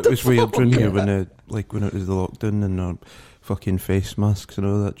 It was weird during here when it was the lockdown and fucking face masks and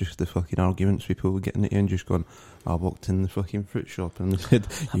all that, just the fucking arguments people were getting at you and just going, I walked in the fucking fruit shop and they said,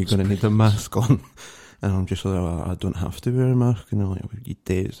 you're going to need a mask on. And I'm just like, I don't have to wear a mask. And they're like, you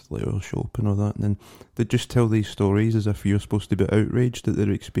days later shop and all that. And then they just tell these stories as if you're supposed to be outraged at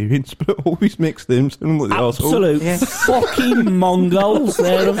their experience, but it always makes them sound like the absolute fucking Mongols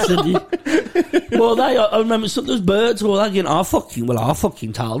there. Well, I remember those birds were like, I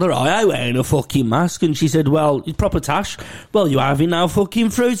fucking told her I ain't wearing a fucking mask. And she said, well, proper tash. Well, you having now fucking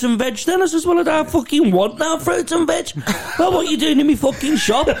fruit and veg then? I said, well, I don't fucking want now fruit and veg. Well, what you doing in my fucking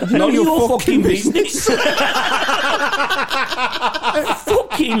shop? None of your fucking business.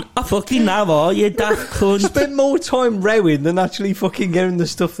 I fucking have all you daft cunt. Spend more time rowing than actually fucking getting the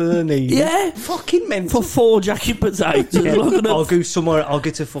stuff that they need. Yeah. Fucking mental. For 4 jacket potatoes. Yeah. I'll go somewhere, I'll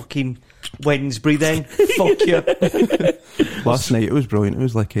get to fucking Wednesbury then. Fuck you. Last night it was brilliant. It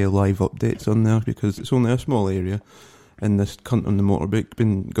was like a live updates on there because it's only a small area and this cunt on the motorbike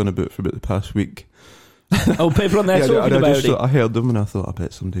been gone about for about the past week. Oh, people on there talking about it. I heard them and I thought, I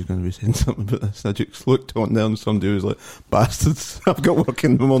bet somebody's going to be saying something about this. I just looked on there and somebody was like, bastards, I've got work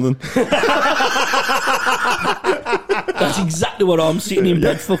in the morning. That's exactly what I'm sitting in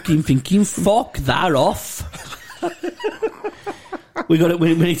bed fucking thinking, fuck that off. We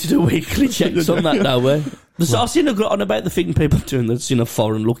need to do weekly checks on that now, I've seen a on about the thing people doing that's in a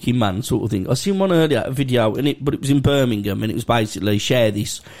foreign looking man sort of thing. I seen one earlier, a video, but it was in Birmingham, and it was basically share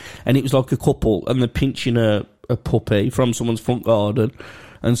this, and it was like a couple, and they're pinching a puppy from someone's front garden,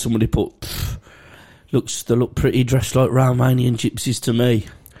 and somebody put, they look pretty dressed like Romanian gypsies to me.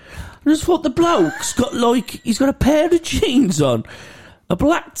 I just thought the bloke's got he's got a pair of jeans on, a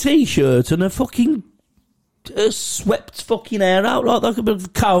black t-shirt, and a fucking swept fucking hair out like a bit of a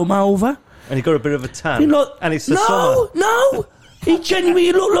comb over. And he got a bit of a tan. And it's the summer. No! He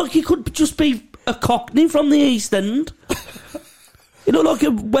genuinely looked like he could just be a Cockney from the East End. He looked like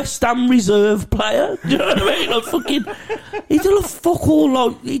a West Ham reserve player. Do you know what I mean? Like fucking... He didn't look fuck all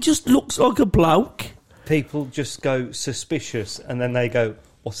like... He just looks like a bloke. People just go suspicious and then they go,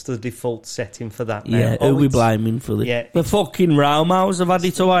 what's the default setting for that now? Yeah, who we blaming for this? Yeah. The fucking Romos have had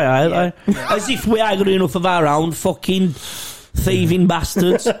it away, ain't they? As if we ain't got enough of our own fucking... thieving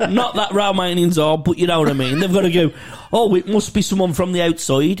bastards. Not that Romanians are, but you know what I mean. They've got to go, oh, it must be someone from the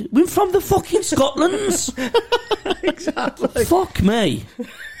outside. We're from the fucking Scotlands. Exactly. Fuck me.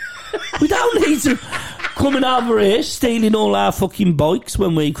 We don't need to coming over here stealing all our fucking bikes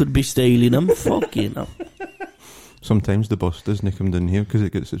when we could be stealing them. Fucking hell. Sometimes the boss does nick them down here because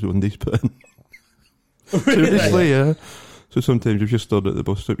it gets his undies put in. Really? Seriously, yeah. So sometimes if you stood at the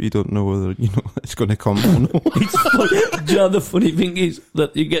bus stop, you don't know whether it's going to come or not. It's funny. Do you know the funny thing is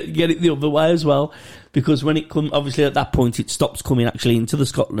that you get it the other way as well. Because when it comes, obviously at that point, it stops coming actually into the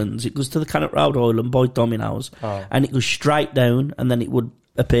Scotlands. It goes to the Cannock Road Island by Domino's, and it goes straight down, and then it would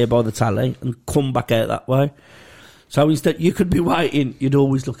appear by the tally and come back out that way. So instead, you could be waiting, you'd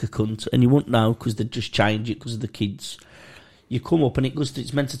always look a cunt, and you wouldn't know because they'd just change it because of the kids. You come up and it goes,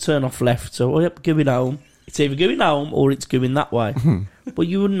 it's meant to turn off left, so yep, going home. It's either going home or it's going that way. But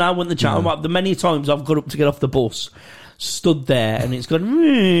you wouldn't know when the chat. The many times I've got up to get off the bus, stood there, and it's gone,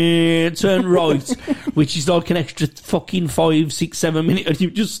 turn right, which is like an extra fucking 5, 6, 7 minutes, and you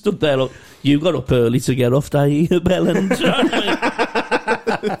just stood there like, you got up early to get off, day, Bellend. Do you know what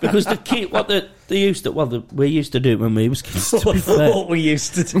I mean? Because the kid, what they used to, we used to do it when we was kids, to be fair. What we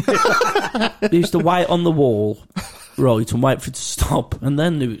used to do. They used to wait on the wall, right, and wait for it to stop, and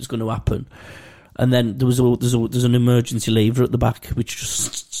then knew it was going to happen. And then there's an emergency lever at the back, which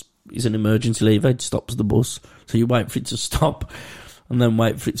just is an emergency lever. It stops the bus. So you wait for it to stop, and then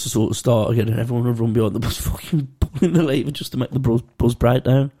wait for it to sort of start again, and everyone will run behind the bus fucking pulling the lever just to make the bus break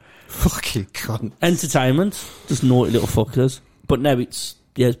down. Fucking cunt. Entertainment. Just naughty little fuckers. But now it's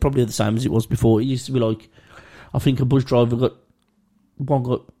probably the same as it was before. It used to be like, I think a bus driver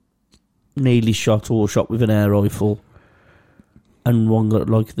got nearly shot with an air rifle, and one got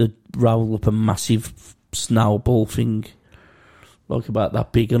like the roll up a massive snowball thing, like about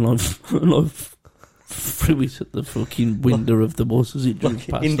that big, and like threw it at the fucking window of the bus as it just like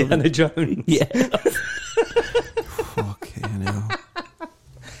passed. Indiana Jones. Yeah. Fucking hell.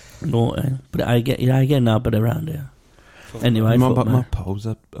 Naughty. But I get now, but around here. Anyway, my pals,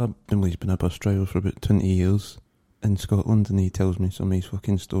 he's been a bus driver for about 20 years in Scotland, and he tells me some of his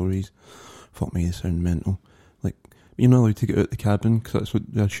fucking stories. Fuck me, they sound mental. Like, you're not allowed to get out the cabin because that's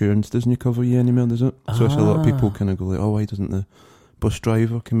what the assurance doesn't cover you anymore, does it? So it's a lot of people kind of go like, oh, why doesn't the bus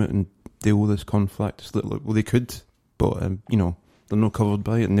driver come out and deal with this conflict? It's like, well, they could, but they're not covered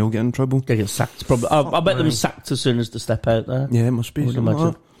by it, and they'll get in trouble. They get sacked. Probably. I bet them sacked as soon as they step out there. Yeah, it must be. I would imagine.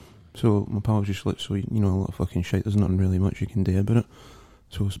 Like that. So my pal was just like, so a lot of fucking shit. There's nothing really much you can do about it.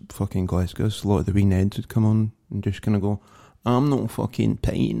 So fucking Glasgow, a lot of the wee Neds would come on and just kind of go, I'm not fucking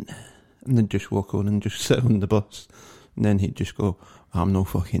paying, and then just walk on and just sit on the bus, and then he'd just go, I'm not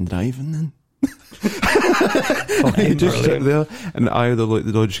fucking driving then. He'd just sit there, and either like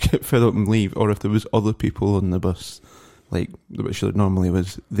the dodge get fed up and leave, or if there was other people on the bus, like which normally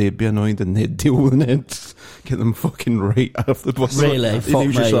was, they'd be annoyed and they'd deal with it, get them fucking right off the bus. Really? Fuck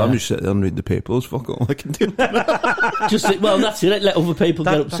me, just like, I'm just sitting there and read the papers. Fuck all I can do. That's it. Let other people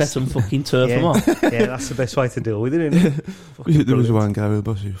get upset and fucking turf them off. Yeah, that's the best way to deal with it, isn't it? There was one guy with the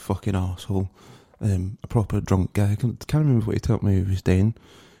bus who was a fucking arsehole, a proper drunk guy. I can't remember what he told me he was doing,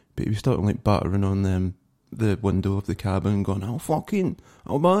 but he was starting like battering on the window of the cabin and going,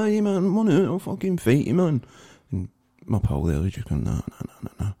 I'll buy you, man, money, I'll fucking fight you, man. And my pal there was just going, no.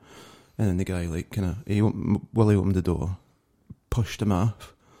 And then the guy, like, while he opened the door, pushed him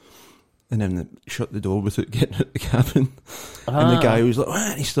off, and then shut the door without getting out the cabin. And the guy was like,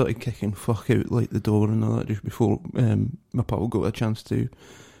 and he started kicking fuck out, like, the door and all that, just before my pal got a chance to,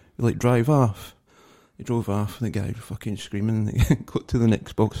 like, drive off. He drove off, and the guy was fucking screaming, and they got to the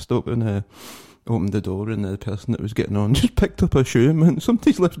next box stop, and opened the door, and the person that was getting on just picked up a shoe and went,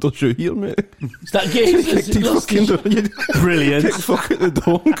 somebody's left their shoe here, mate. Is that game? Kicked his fucking door. Brilliant. Kicked fuck at the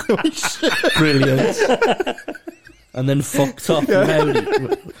door and going, shit. Brilliant. And then fucked off.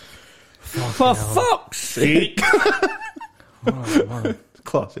 Yeah. For fuck's sake.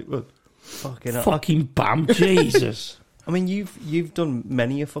 Classic, man. Fucking bam, Jesus. I mean, you've done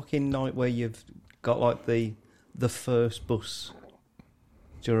many a fucking night where you've got like the first bus.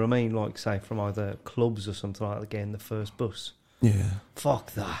 Do you know what I mean? Like, say, from either clubs or something like that, getting the first bus. Yeah.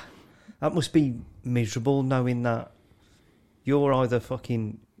 Fuck that. That must be miserable, knowing that you're either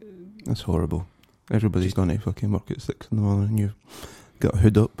fucking... That's horrible. Everybody's gone to fucking work at 6 in the morning and you've got a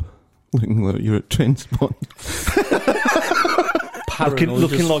hood up, looking like you're at train spot.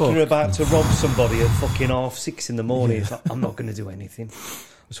 looking like you're about to rob somebody at fucking 6:30 in the morning. Yeah. It's like, I'm not going to do anything.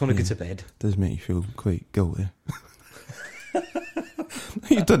 I just want to go to bed. Does make you feel quite guilty.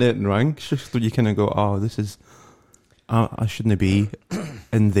 You've done it in ranks, just you kind of go, oh, this is, I shouldn't be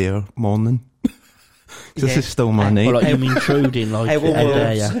in there morning. This is still my night. Like I'm intruding, like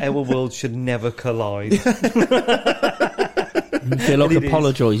our world should never collide. You feel like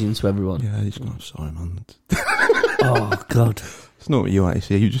apologising to everyone. Yeah, he's not sorry, man. Oh God, it's not what you want to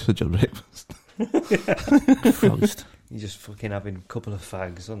say. You just had your breakfast. Christ. You're just fucking having a couple of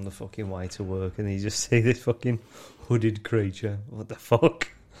fags on the fucking way to work, and you just see this fucking hooded creature. What the fuck?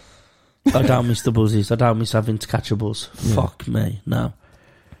 I don't miss the buzzes. I don't miss having to catch a buzz. Yeah. Fuck me, no.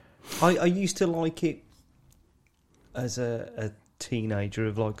 I used to like it as a teenager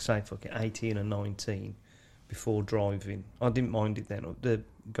of, like, say, fucking 18 and 19 before driving. I didn't mind it then.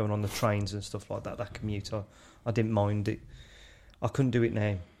 Going on the trains and stuff like that, that commute, I didn't mind it. I couldn't do it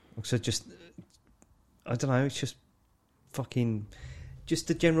now. So just, I don't know, it's just fucking, just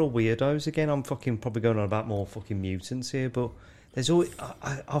the general weirdos again. I'm fucking probably going on about more fucking mutants here, but there's always,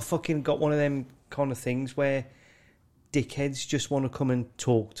 I fucking got one of them kind of things where dickheads just want to come and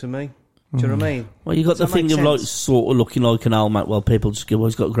talk to me. Do you know what I mean? Well, you got the thing of like sort of looking like an old man. Well, people just go, well,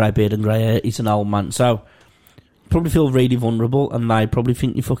 he's got a grey beard and grey hair. He's an old man. So you probably feel really vulnerable, and they probably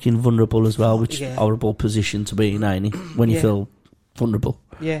think you're fucking vulnerable as well, which is a horrible position to be in, ain't it? When you feel vulnerable.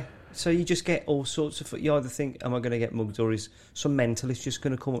 Yeah. So you just get all sorts of... You either think, am I going to get mugged, or is some mentalist just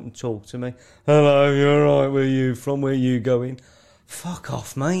going to come up and talk to me? Hello, you're right, where you from? Where you going? Fuck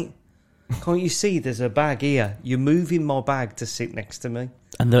off, mate. Can't you see there's a bag here? You're moving my bag to sit next to me.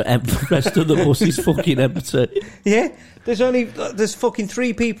 And the rest of the bus is fucking empty. Yeah, there's fucking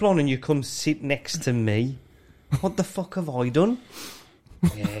 3 people on and you come sit next to me. What the fuck have I done?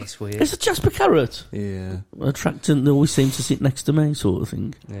 Yeah, it's weird. It's a Jasper Carrot. Yeah. Attractant, they always seem to sit next to me, sort of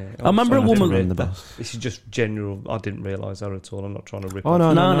thing. Yeah. I remember a woman... in the bus. This is just general. I didn't realise that at all. I'm not trying to rip Oh,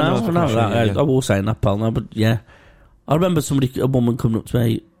 off. no. I was saying that, pal, no, but yeah. I remember a woman coming up to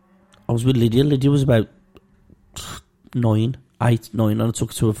me. I was with Lydia. Lydia was about 9, and I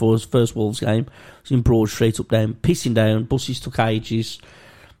took her to her first Wolves game. It was in Broad Street, up down, pissing down. Buses took ages.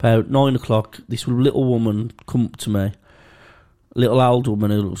 About 9 o'clock, this little woman come up to me. Little old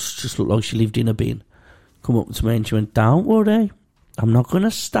woman who just looked like she lived in a bin. Come up to me and she went, "Don't worry, I'm not going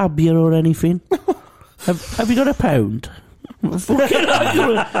to stab you or anything. Have you got a pound?"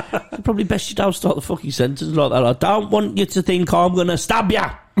 Probably best you don't start the fucking sentence like that. I don't want you to think I'm going to stab you.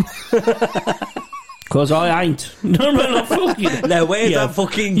 Because I ain't. No, not fucking. Now, where's that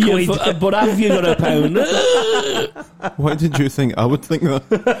fucking quid? But have you got a pound? Why did you think I would think that?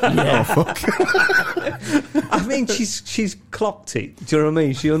 Yeah. Oh, fuck. I mean, she's clocked it. Do you know what I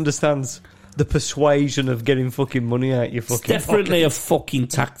mean? She understands the persuasion of getting fucking money out your fucking It's definitely pocket. a fucking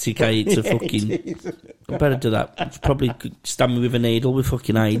tactic, eh? It's a fucking... I better do that. It's probably stab me with a needle with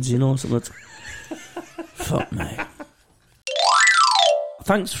fucking AIDS, you know, something. Fuck me.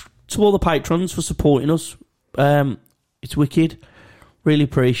 Thanks to all the patrons for supporting us. It's wicked. Really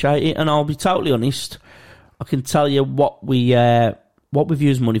appreciate it. And I'll be totally honest, I can tell you what we've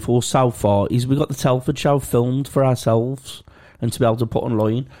used money for so far is we got the Telford show filmed for ourselves and to be able to put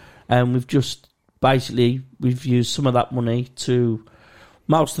online. And we've used some of that money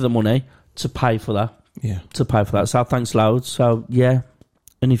most of the money to pay for that. Yeah. To pay for that. So thanks loads. So yeah.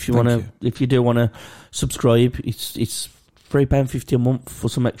 And if you do want to subscribe, it's £3.50 a month for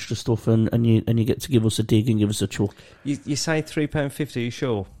some extra stuff, and you get to give us a dig and give us a chuck. You say £3.50, are you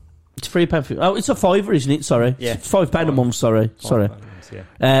sure? It's £3.50. Oh, it's a £5, isn't it? Sorry. Yeah. It's £5 a month, sorry. £5,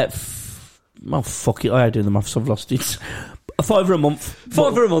 yeah. Oh, fuck it. I ain't doing the maths. I've lost it. A £5 a month.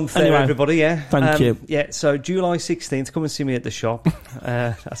 £5 a month there, anyway, everybody, yeah. Thank you. Yeah, so July 16th, come and see me at the shop.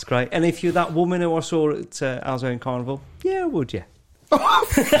 That's great. And if you're that woman who I saw at Alzheimer's Carnival, yeah, would you?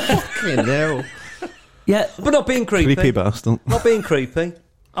 Fucking hell. Yeah. But not being creepy. Creepy bastard. Not being creepy.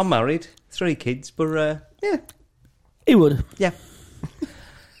 I'm married, 3 kids, but yeah. He would. Yeah.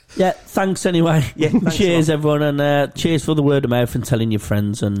 Yeah, thanks anyway. Yeah, thanks cheers, everyone, and cheers for the word of mouth and telling your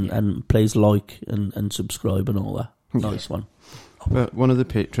friends, and please like and subscribe and all that. Nice one. But one of the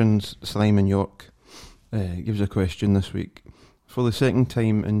patrons, Simon York, gives a question this week. For the second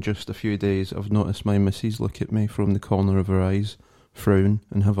time in just a few days, I've noticed my missus look at me from the corner of her eyes, frown,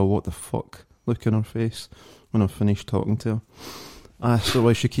 and have a what the fuck look in her face when I've finished talking to her. I asked her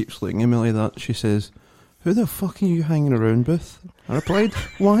why she keeps looking at me like that. She says, "Who the fuck are you hanging around with?" I replied,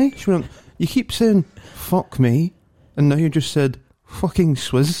 "Why?" She went, "You keep saying, fuck me, and now you just said, fucking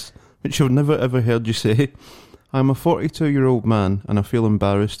Swizz, which I've never ever heard you say. I'm a 42-year-old man, and I feel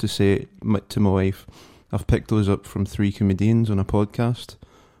embarrassed to say it to my wife. I've picked those up from 3 comedians on a podcast.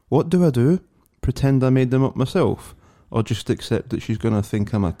 What do? Pretend I made them up myself? Or just accept that she's going to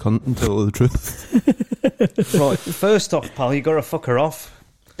think I'm a cunt and tell her the truth?" Right, first off, pal, you got to fuck her off.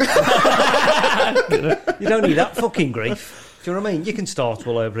 You don't need that fucking grief. Do you know what I mean? You can start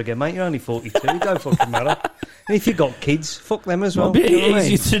all over again, mate. You're only 42. You don't fucking matter. And if you've got kids, fuck them as well. It'd be You know what I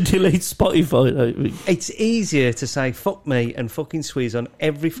mean? easy to delete Spotify. Like. It's easier to say fuck me and fucking Swizz on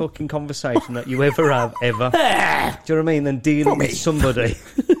every fucking conversation that you ever have, ever. Do you know what I mean? Than dealing with somebody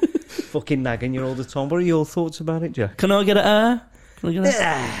fucking nagging you all the time. What are your thoughts about it, Jack? Can I get a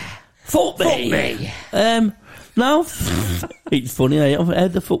fuck me? No. It's funny, eh? How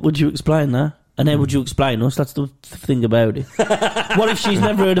the fuck would you explain that? And how would you explain us? That's the thing about it. What if she's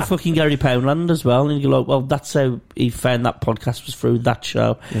never heard of fucking Gary Poundland as well? And you're like, well, that's how he found that podcast was through that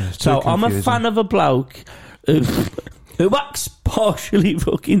show. Yeah, so I'm a fan of a bloke who acts partially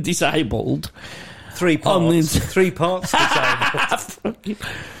fucking disabled. 3 parts. 3 parts disabled.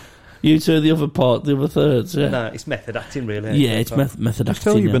 You two, the other part, the other thirds, yeah. No, it's method acting, really. Yeah, it's method I acting.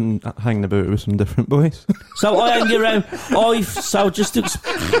 tell you've been hanging about with some different boys. So I hang around. So just to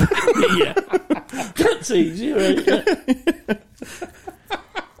yeah, that's easy, right? Yeah.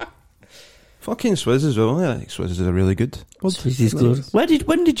 Fucking Swizz as well. I think Swizz is a really good. Swizz is good.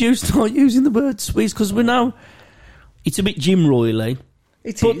 When did you start using the word Swizz? Because we know it's a bit Jim Royley.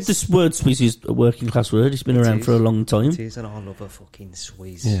 But this word Swizz is a working class word. It's been around for a long time. It is, and I love a fucking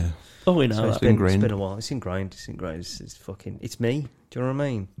Swizz. Yeah. Oh, we know so that. It's been a while. It's ingrained. It's fucking. It's me. Do you know what I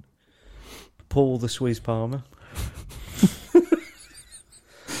mean? Paul the Swizz Palmer.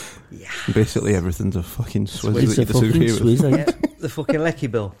 Yeah. Basically, everything's a fucking Swizz It's that a you fucking disagree with. Swizz, Yeah, the fucking Lecky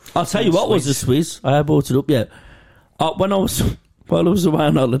Bill. I'll tell you what was a Swizz. I brought it up yet. While I was away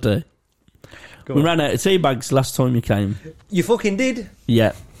on holiday, we ran out of tea bags last time you came. You fucking did.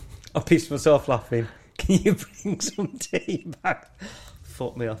 Yeah. I pissed myself laughing. Can you bring some tea back?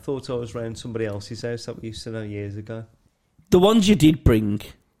 Fuck me, I thought I was round somebody else's house that we used to know years ago. The ones you did bring,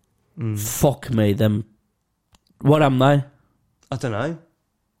 fuck me, them. What am they? I don't know.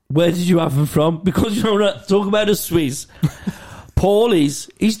 Where did you have them from? Because you know, talk about a Swizz. Paul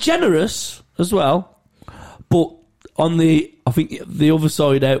he's generous as well, but on I think the other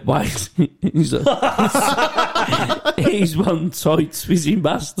side outweighs. he's one tight Swizzing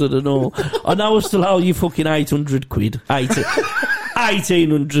bastard and all. I know I still owe you fucking 800 quid.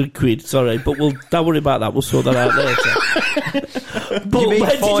 1800 quid, sorry, but don't worry about that, we'll sort that out later. But you mean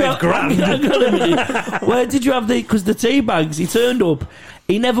 £5 grand? Hang on a minute. Where did you have because the tea bags, he turned up,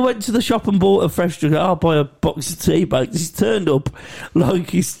 he never went to the shop and bought a fresh drink. I'll buy a box of tea bags. He's turned up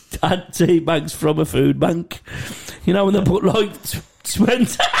like he's had tea bags from a food bank. You know, when they put like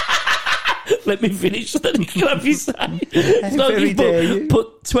 20... Let me finish, then you can have your say. It's like you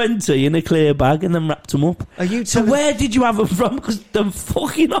put 20 in a clear bag and then wrapped them up. Are you so where did you have them from? Because they're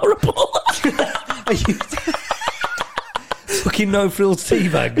fucking horrible. Are you... fucking no frills tea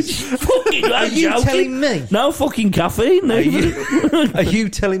bags. Fucking, are you telling me? No fucking caffeine. Are you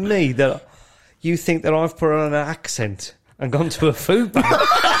telling me that you think that I've put on an accent and gone to a food bank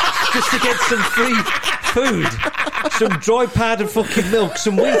just to get some free food? Some dry powdered fucking milk,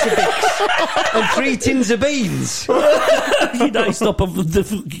 some Weetabix, and 3 tins of beans. You don't stop off the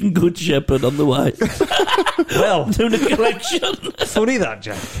fucking Good Shepherd on the way. Well, doing a collection. Funny that,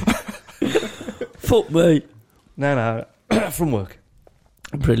 Jack. Fuck me. No, from work.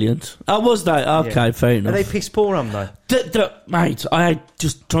 Brilliant. I was that. Okay, yeah. Fair enough. Are they piss poor, am they? Mate, I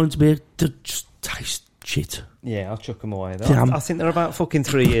just trying to be just taste shit. Yeah, I'll chuck them away. I think they're about fucking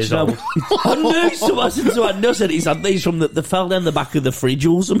 3 years old. I knew someone said he's had these from they fell down the back of the fridge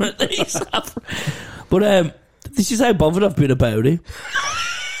or something. But this is how bothered I've been about it.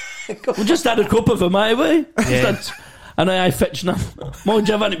 We just had a cup of them, mate, we? Yeah. And I fetched them. Mind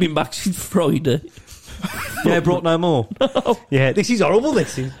you, I've only been back since Friday. Yeah, brought no more. No. Yeah, this is horrible,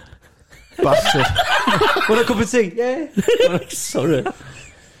 this is. Bastard. Want a cup of tea? Yeah.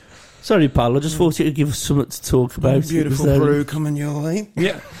 Sorry, pal. I just thought you could give us something to talk about. Beautiful brew coming your way.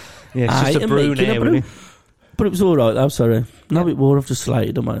 Yeah. Yeah, it's just a brew now, but it was all right, though. Sorry. No bit more. I've just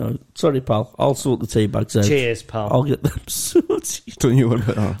slated on my own. Sorry, pal. I'll sort the tea bags out. Cheers, pal. I'll get them sorted. Don't you worry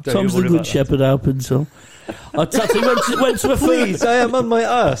about that. Tom's the Good Shepherd open, so... I went to a Please, I am on my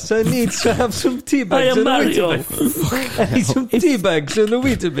arse. I need to have some tea bags. I am Mario. I need some tea bags and a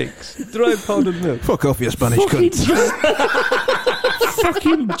Weetabix. Dry powdered milk. Fuck off, you Spanish cunt.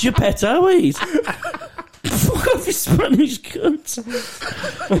 Fucking Geppetto, weed. Fuck off, you Spanish cunt.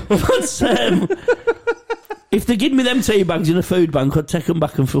 But, if they give me them tea bags in a food bank, I'd take them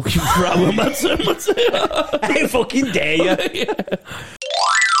back and fucking throw them. I fucking dare you. Yeah.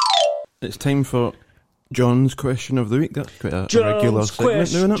 It's time for John's question of the week. That's quite a regular segment,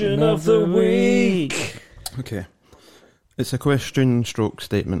 isn't it? Question of the week. Okay. It's a question stroke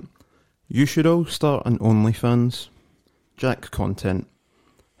statement. You should all start an OnlyFans. Jack content.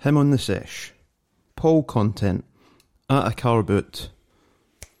 Him on the sesh. Paul content. At a car boot.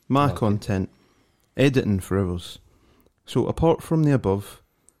 My content. Editing for hours. So apart from the above,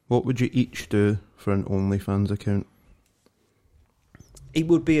 what would you each do for an OnlyFans account? It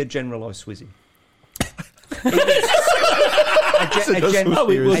would be a generalised Swizzy.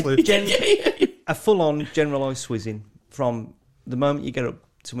 A full-on generalised swizzing from the moment you get up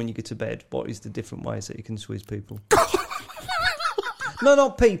to when you get to bed. What is the different ways that you can swizz people? No,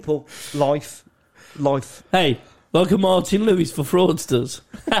 not people. Life. life. Hey, like a Martin Lewis for fraudsters.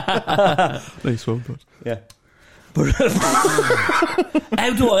 Nice one, bud. Yeah. How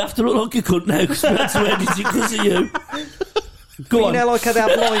do I have to look like a cunt now because we had to edit it because of you? Go on. You know, like how they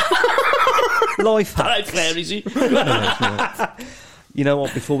have life Hello, hacks. Claire, is he? You know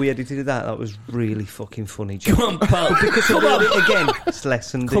what? Before we edited that was really fucking funny. Jack. Come on, pal. Because Come on. again, it's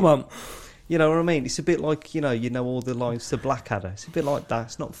lessened. Come on. You know what I mean? It's a bit like, you know all the lines to Blackadder. It's a bit like that.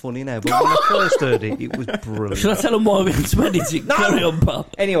 It's not funny now, but when I first heard it, it was brilliant. Should I tell them why we had to edit it? Carry on, pal.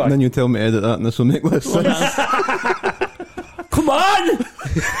 Anyway. And then you tell me to edit that and this will make less sense. Come on!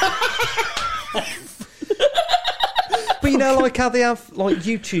 But you know, like how they have like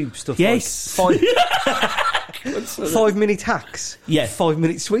YouTube stuff. Yes. Like 5 minute hacks. Yeah. 5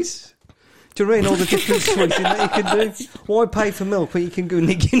 minute Swiss. Do you mean all the different Swissing that you can do? Why pay for milk when you can go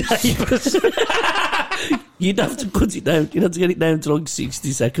nick your neighbours? You'd have to cut it down. You'd have to get it down to like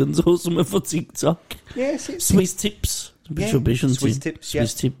 60 seconds or something for TikTok. Yes, it's Swiss tips. Yeah, Should be, shouldn't Swiss it? tips,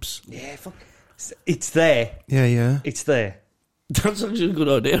 Swiss yeah. tips. yeah. It's there. Yeah. It's there. That's actually a good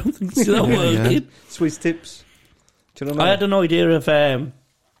idea. I don't think it's not Yeah, working. yeah. Swiss tips. Do you know what I I had an idea of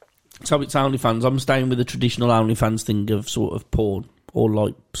so it's OnlyFans. I'm staying with the traditional OnlyFans thing of sort of porn or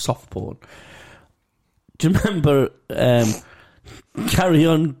like soft porn. Do you remember Carry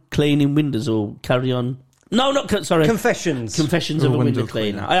On Cleaning Windows or Carry On? No, not sorry. Confessions. Confessions of a Window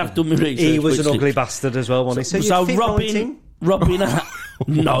Cleaner. I have done my research. He was an which- ugly bastard as well, wasn't he? So you'd fit 19? Robin,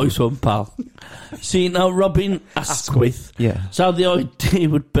 nice one, pal. See now, Robin Askwith. Yeah. So the idea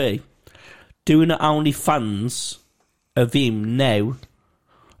would be doing an OnlyFans of him now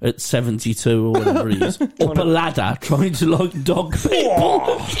at 72 or whatever he is, up a ladder trying to like dog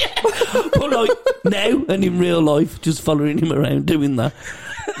people. But like now and in real life, just following him around doing that.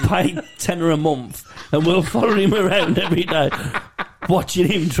 Pay £10 a month and we'll follow him around every day. Watching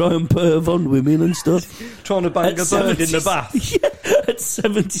him try and perv on women and stuff. Trying to bang a bird in the bath. Yeah, at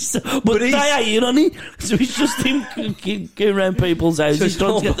 77. But they ain't on it. So it's just him going around people's houses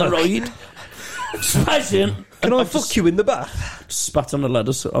trying to get the ride. Smashing. Can I fuck you in the bath? Spat on the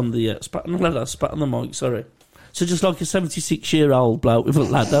ladder, spat on the mic, sorry. So just like a 76-year-old bloke with a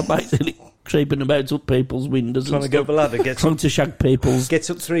ladder, basically creeping about up people's windows Trying to and go stuff. up a ladder, Trying to shag people's...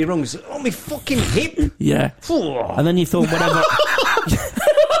 gets up 3 rungs. Oh, me fucking hip! Yeah. And then you thought, whatever...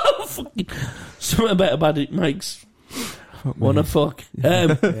 Something about it makes... Wanna fuck.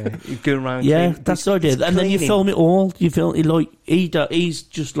 Yeah, you go around. Yeah, that's the idea. And then you film it all. You film it like... He's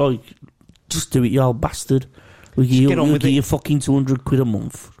just like... Just do it, you old bastard. We'll give you fucking 200 quid a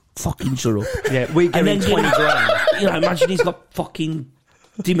month. Fucking shut up. Yeah, we're getting 20 grand. You know, imagine he's got fucking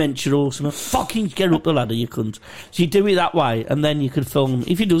dementia or something. Fucking get up the ladder, you cunt. So you do it that way, and then you could film.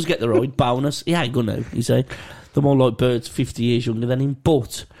 If he does get the ride, bonus. He ain't gonna, you say. The more like Bird's 50 years younger than him.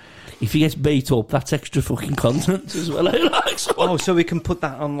 But if he gets beat up, that's extra fucking content as well. Oh, so we can put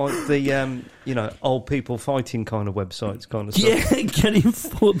that on like the, old people fighting kind of websites kind of stuff. Yeah, get him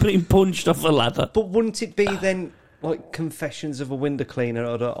being punched off a ladder. But wouldn't it be then like Confessions of a Window Cleaner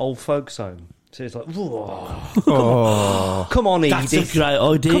at an old folks' home? So it's like, whoa. Oh. Come on, That's Edith. a great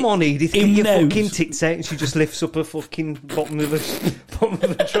idea. Come on, Edith. Get Him your knows. fucking tits out, and she just lifts up her fucking bottom of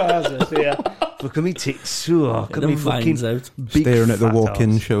the trousers. Yeah. Look at me tits. Oh, look at me fucking out. big Staring at the fat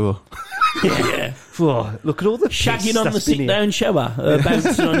walk-in arse. shower. Yeah. Whoa, look at all the Shagging piss on the that's been here. sit-down shower.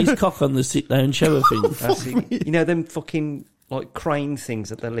 Bouncing on his cock on the sit-down shower thing. That's it. You know them fucking like crane things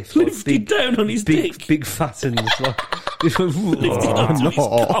that they lift, Lifted down on his big, dick. big fat ones, like Lifted onto his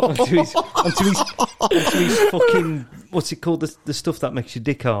cock. onto his fucking what's it called? The stuff that makes your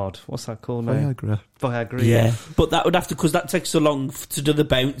dick hard. What's that called now? Viagra. Viagra. Yeah, but that would have to, because that takes so long to do the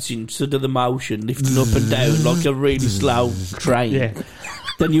bouncing, to do the motion, lifting up and down like a really slow train. Yeah.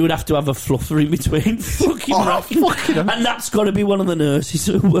 Then you would have to have a fluffer in between fucking rocking. And that's got to be one of the nurses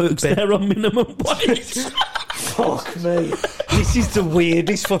who works there on minimum wage. Fuck me. This is the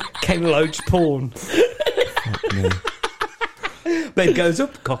weirdest fucking Ken Loach porn. Fuck me. Bed goes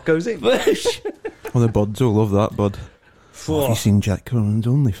up, cock goes in. Well, the buds will love that, bud. Have you seen Jack Curran's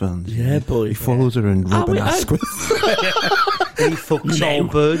OnlyFans? Yeah, boy. He follows her in Robin Askwith. He fucks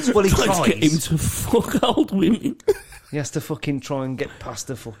old birds. Well, he Trying to get him tries. to fuck old women. He has to fucking try and get past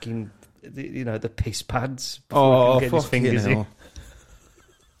the fucking, the piss pads. before he can get his fingers in.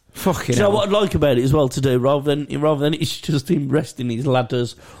 Fucking Do you know hell. what I'd like about it as well to do, rather than it's just him resting his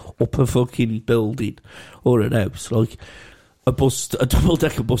ladders up a fucking building or an house, like a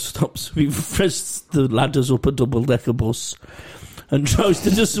double-decker bus stop. So he rests the ladders up a double-decker bus and tries to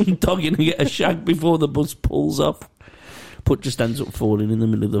do some dogging and get a shag before the bus pulls off. But just ends up falling in the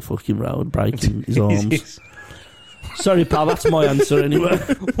middle of the fucking road, breaking his arms. Sorry, pal, that's my answer anyway.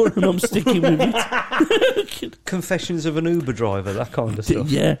 And I'm sticking with it. Confessions of an Uber driver, that kind of stuff.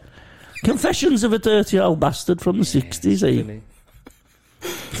 Yeah. Confessions of a dirty old bastard from the 60s, eh?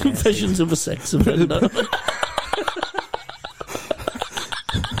 Confessions of a sex offender.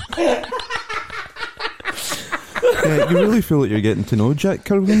 Yeah, you really feel like you're getting to know Jack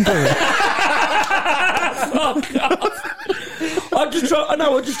Kirwan, do you? Fuck off. I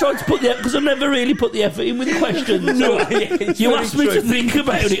just tried to put the because I never really put the effort in with the questions. No, yeah, you asked me to think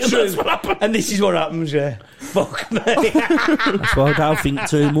about it, and that's what happened. And this is what happens, yeah. Fuck me. That's why I don't think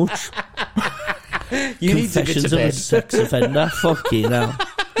too much. You need to get Confessions to of a bed. sex offender. Fucking hell.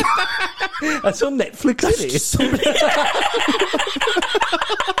 That's on Netflix, isn't it?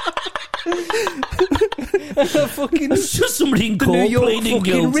 Fucking It's just somebody in the court New York pleading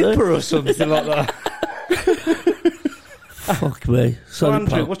fucking guilty. Ripper or something like that. Fuck me. So Sorry, Andrew,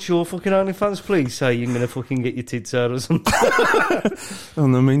 pal. what's your fucking OnlyFans? Please say you're going to fucking get your tits out or something. Oh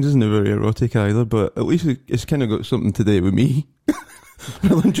no, mine isn't very erotic either, but at least it's kind of got something to do with me.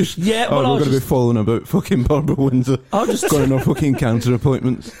 Rather than just, Yeah, well, we're I going to be just- falling about fucking Barbara Windsor. I'll just Going on fucking cancer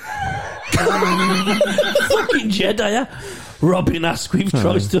appointments. fucking Jedi. Yeah? Robin Askwith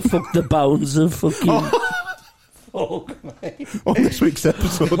tries to fuck the bones of fucking. Fuck me. On this week's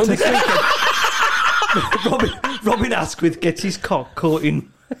episode. On this weekend, Robin Askwith gets his cock caught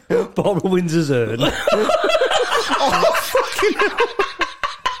in Barbara Windsor's urn.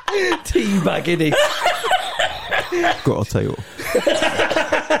 Teabagging it. Got a title.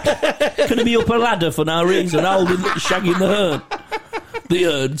 Can he be up a ladder for no reason, holding, shagging the herd?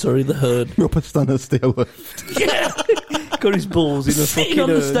 The herd. Up a stand and stair lift. Yeah. Got his balls in a Sitting fucking on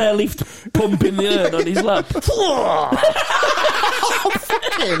the urn. stair lift, pumping the urn on his lap. Oh.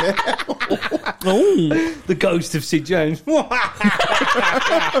 The ghost of Sid James.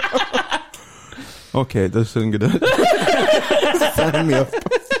 Okay, it does sound good. Sign me up.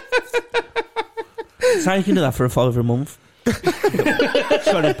 So you can do that for $5 a month.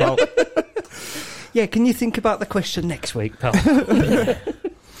 Sorry, pal. Yeah, can you think about the question next week, pal?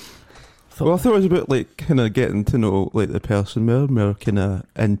 Well, I thought it was about like kind of getting to know like the person more kind of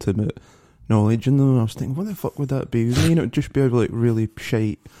intimate knowledge in them. I was thinking, what the fuck would that be? You know, just be like really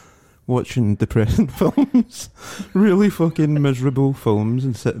shite watching depressing films, really fucking miserable films,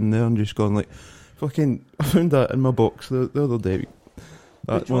 and sitting there and just going like, fucking. I found that in my box the other day.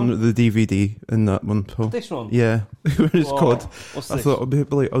 That Which one, the DVD in that one. Paul. This one? Yeah, it's Whoa. called. What's I this? thought it'd be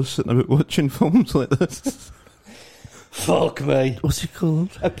like I was sitting about watching films like this. Fuck me. What's it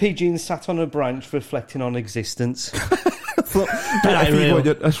called? A pigeon sat on a branch reflecting on existence. That I ain't think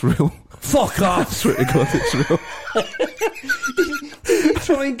real. that's real. Fuck I off. swear to God, it's real.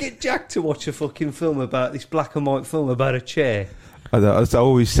 Try and get Jack to watch a fucking film about this black and white film about a chair. I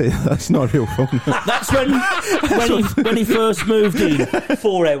always say that's not a real film. That's when he first moved in.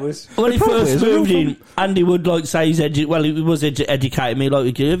 4 hours. When he probably first is a real moved in, Andy would like say he was educating me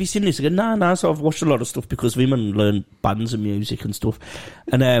like, have you seen this? I go, no. So I've watched a lot of stuff because of him and learned bands and music and stuff.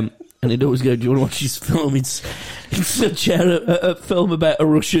 And he'd always go, do you want to watch this film? It's a film about a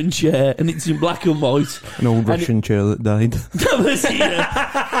Russian chair, and it's in black and white. An old Russian chair that died.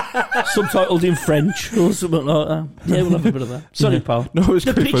 Subtitled in French or something like that. Yeah, we'll have a bit of that. Sorry, pal. No, it's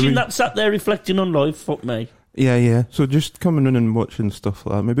The quite pigeon funny. that sat there reflecting on life, fuck me. Yeah. So just coming in and watching stuff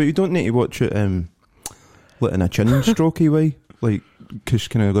like that. Maybe you don't need to watch it like in a chin strokey way, like because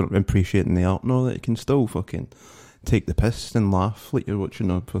kind of appreciating the art and all that. You can still fucking take the piss and laugh like you're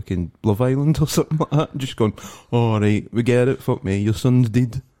watching a fucking Love Island or something like that. Just going, all right, we get it. Fuck me, your son's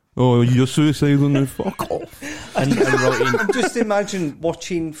dead. Oh, you're suicidal now. Fuck off. And writing. Just imagine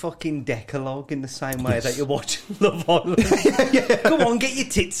watching fucking Decalogue in the same way that you're watching Love Island. Come on, get your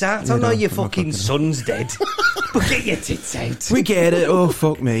tits out. I know your fucking son's dead, but get your tits out. We get it. Oh,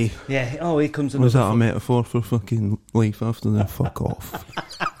 fuck me. Yeah. Oh, here comes Was another. that a metaphor for fucking life after that? Fuck off.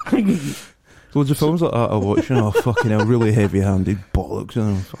 Loads of films like that I watch, you know, fucking hell, really heavy-handed bollocks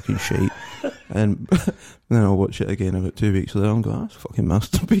and fucking shit. And then I'll watch it again about 2 weeks later and go, that's a fucking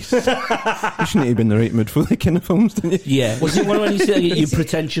masterpiece. You shouldn't have been in the right mood for that kind of films, didn't you? Yeah. Was it one when you said you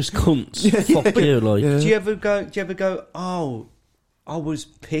pretentious cunts? Fuck you, like. Yeah. Do you ever go? Oh, I was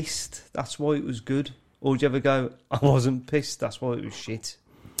pissed. That's why it was good. Or do you ever go? I wasn't pissed. That's why it was shit.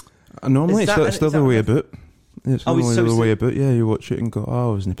 Normally Is it's that- still is the that way a- about. It's Oh, normally so the is way it- about. Yeah, you watch it and go, oh,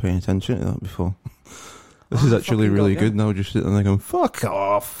 I wasn't paying attention to that before. This is Oh, actually fucking really God, yeah. good. Now just sitting there going, fuck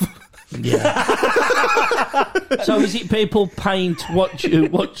off. Yeah. So is it people paying to watch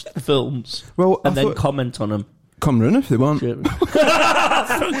the films Well, and I then thought, comment on them? come round if they want. Fucking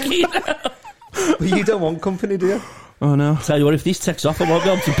hell. But you don't want company, do you? Oh no. Tell you what, if this takes off, I might be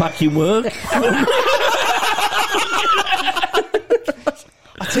able to pack in work.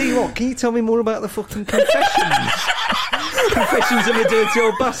 I tell you what, can you tell me more about the fucking confessions? Confessions of a dirty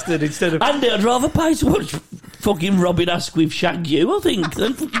old bastard instead of... Andy, I'd rather pay to watch fucking Robin Askwith shag you, I think,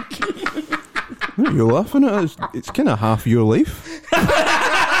 than You're laughing at it. It's kind of half your life.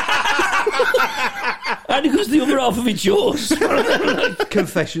 and because the other half of it's yours.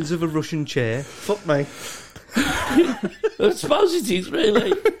 Confessions of a Russian chair. Fuck me. I suppose it is,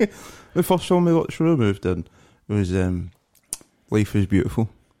 really. The first time we watched when I moved in was Life is Beautiful.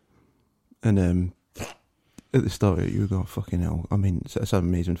 And at the start of it, you were going, fucking hell. I mean, it's an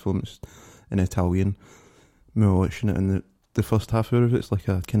amazing film. It's in Italian. We were watching it, and the first half hour of it's like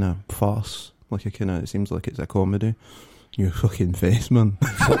a kind of farce. Like a kind of, it seems like it's a comedy. Your fucking face, man.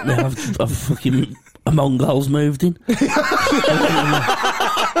 Fuck me, I've fucking... A Mongol's moved in. I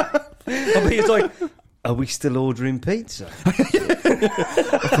mean, it's like, are we still ordering pizza?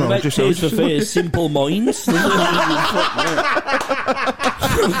 About Tears for Fears, Simple Minds.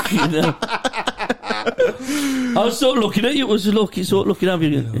 I was sort of looking at you. It was sort of looking at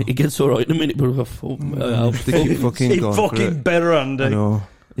you. It gets all right in a minute, but I thought, They keep fucking going for fucking it. better, Andy. I know.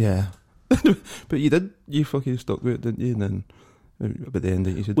 Yeah. But you fucking stuck with it, didn't you? And then at the end,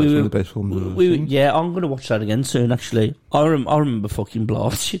 you said that's one of the best films I've ever seen. Yeah, I'm going to watch that again soon, actually. I remember fucking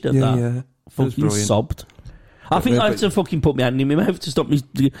blasted at that. Yeah. Fucking sobbed. I think I had to fucking put my hand in my mouth to stop me.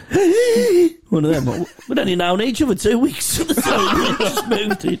 One of them. We'd only known each other 2 weeks at the time. We just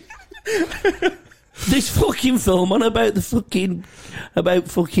moved in. This fucking film on about fucking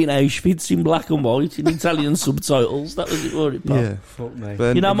Auschwitz in black and white in Italian subtitles. That was it, wasn't it, Pop? Yeah. Fuck me.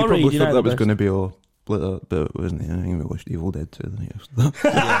 But You know, I'm you probably reading thought out that the was best. going to be all split up, but it wasn't. I think we watched Evil Dead too.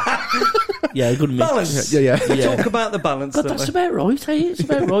 Yeah, good mix. Balance. Yeah. Talk about the balance. God, don't that's we? about right, eh? It's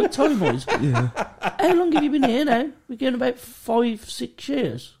about right time-wise. Yeah. How long have you been here now? We're going about 5-6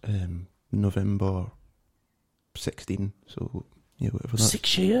 years. November 16. So yeah, whatever that.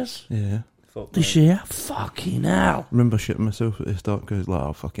 6 years? Yeah. Fuck This me. year? Fucking hell. I remember shitting myself at the start because like,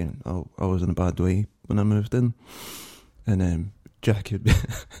 I was in a bad way when I moved in, and Jack had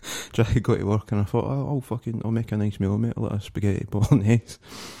got to work, and I thought, I'll make a nice meal, mate, a lot of spaghetti bolognese.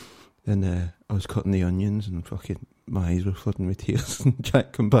 And I was cutting the onions, and fucking my eyes were flooding with tears. And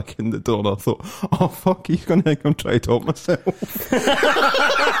Jack come back in the door, and I thought, oh fuck, he's gonna think I'm trying to top myself.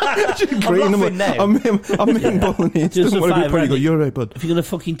 Just crying. laughing now. I'm making bolognese. Just Don't a worry, favour, you go, Andy. you're right, bud. If you're going to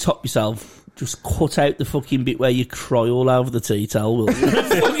fucking top yourself, just cut out the fucking bit where you cry all over the tea towel,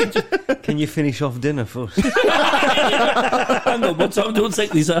 will you? Can you finish off dinner first? Hang on, what time do I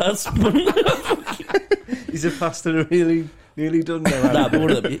take these ass? Is the pasta really nearly done now? Nah, but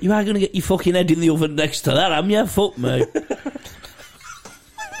one of them, you are going to get your fucking head in the oven next to that, am you? Fuck me.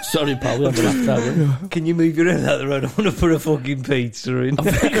 Sorry, pal, we haven't laughed that one. Can you move your head out the road? I want to put a fucking pizza in.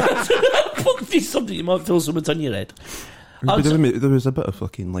 Fuck this, something you might feel something on your head. But there was a bit of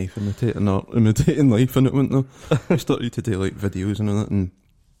fucking life imitating life in it, wasn't there? I started to do like videos and all that, and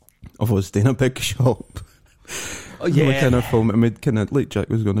of us in a big shop. Oh, yeah. We kind of film it, and we'd kind of, like Jack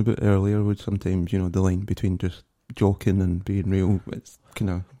was going a bit earlier, would sometimes, the line between just joking and being real, it's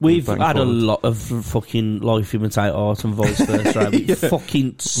kind of... We've had a lot of fucking life imitate art and vice versa. Right? Yeah.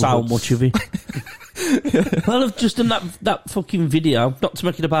 Fucking so much of it. Well, I've just done that fucking video, not to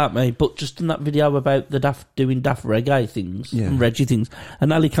make it about me, but just done that video about the doing daft reggae things and Reggie things.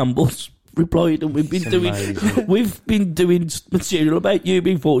 And Ali Campbell's replied, and we've been doing material about you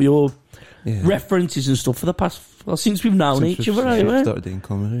before your references and stuff for the past since we've known each other. Anyway. Started doing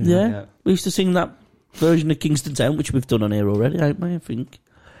comedy. Yeah, we used to sing that version of Kingston Town, which we've done on here already, haven't we? I think.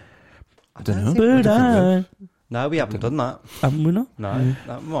 I don't know. But No, we haven't done that. haven't we not? No,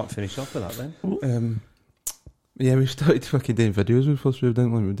 that might finish off with that then. Yeah, we started fucking doing videos when we first moved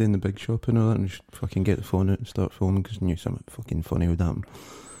in, when we were doing the big shop and all that, and we just fucking get the phone out and start filming because I knew something fucking funny would happen.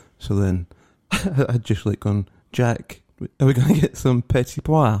 So then I'd just like gone, Jack, are we going to get some petit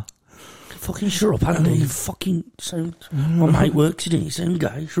pois? Fucking shut up, Andy. You fucking sound... My mate works in it, you sound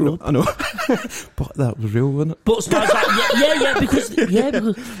gay. Shut up. I know. But that was real, wasn't it? But Spice because...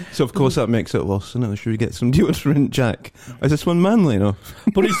 So of course that makes it worse, isn't it? Should we get some deodorant, Jack? Is this one manly enough?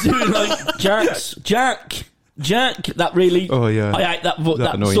 But he's doing like, Jack, that really... Oh yeah. I hate that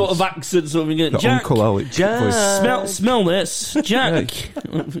annoyance. sort of accent, so I'm going, The Jack, Uncle Alec voice. smell this, Jack.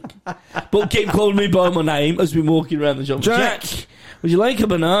 But keep calling me by my name as we're walking around the shop. Jack, would you like a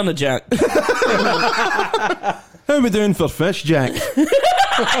banana, Jack? How are we doing for fish, Jack?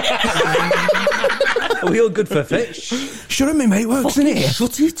 Are we all good for fish? Shut up, me mate works in here.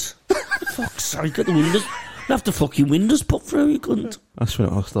 Shut it. Fuck's sake, get the windows. You have the fucking windows put through, you couldn't. That's when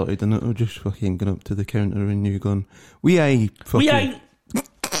it all started, and it was just fucking going up to the counter and you going, we ain't fucking... We ain't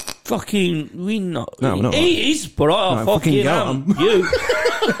fucking... We not... No, I'm not. He is, but I No, fucking fucking am. You.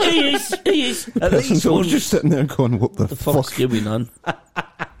 He is. At least So I one. was just sitting there going, what the The fuck's fuck? going on?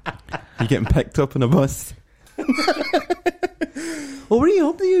 You're getting picked up in a bus. Hurry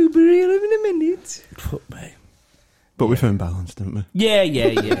up, the Uber here in a minute. Fuck me. But we found balance, didn't we? Yeah.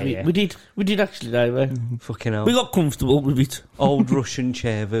 Yeah. We did actually, though. Fucking hell. We got comfortable with it. Old Russian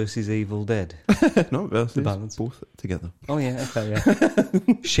chair versus Evil Dead. No, versus The balance. both together. Oh, yeah, okay,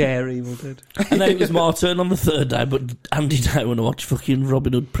 yeah. Share Evil Dead. And then it was my turn on the third day, but Andy didn't want to watch fucking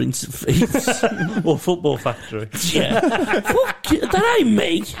Robin Hood, Prince of Thieves. Or Football Factory. Yeah. Fuck it, that ain't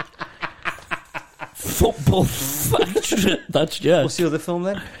me. Football Factory. That's yeah. What's the other film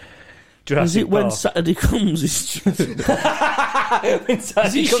then? Is Jurassic it when Park. Saturday comes? Is When Saturday it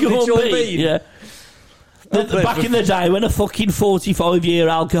comes, it's Sean Sean Bean? Yeah. Back in the day when a fucking 45-year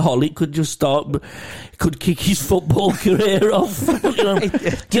alcoholic could just could kick his football career off. You know,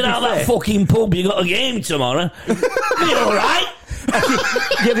 get out of that fucking pub, you got a game tomorrow. Be alright?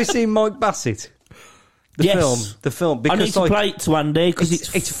 You ever seen Mike Bassett? The film. I need Because to play it to Andy because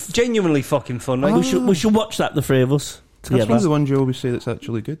it's genuinely fucking fun. Like, we should watch that, the three of us. That's one of together. the ones you always say that's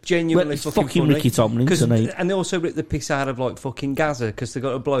actually good. Genuinely Well, it's fucking fucking funny. Ricky Tomlinson, eh? And they also rip the piss out of like fucking Gaza because they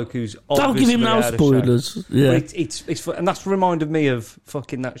got a bloke who's Don't give him obviously no out of shape. spoilers. Yeah. But it's and that's reminded me of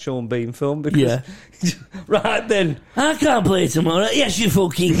fucking that Sean Bean film because Yeah. right then, I can't play tomorrow. Yes, you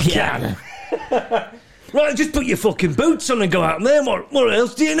fucking can. right, just put your fucking boots on and go out there. What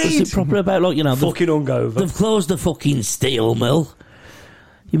else do you Is need? it proper about, like, you know, Fucking hungover. they've closed the fucking steel mill.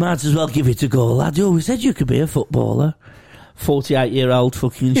 You might as well give it a go, lad. You always said you could be a footballer. 48-year-old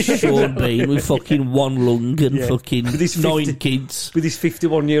fucking Sean Bean with fucking one lung and Yeah. fucking With his 9 50 kids. With his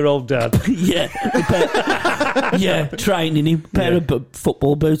 51-year-old dad. Yeah, training him. Pair of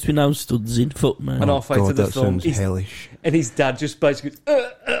football boots with no studs in. Fuck, man. And halfway to God, the that film, sounds hellish. and his dad just basically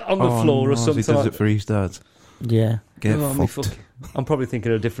on the floor no, or something. He does like it for his dad. Yeah. Get Oh, me fucked. I'm probably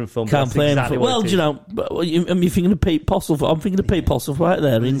thinking of a different film. but Can't that's play him. exactly what Well, it do is. you know, I'm thinking of Pete Postlethwaite. I'm thinking of Pete Postlethwaite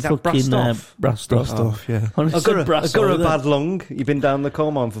there in Is that fucking Brastoff? Brastoff. Stuff, yeah. I've got a bad lung. You've been down the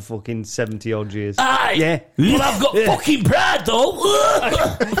coal mine for fucking 70-odd years. Aye. Yeah. Well, I've got fucking pride, though.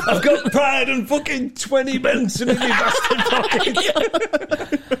 I've got pride and fucking 20 Benson in my bastard pocket.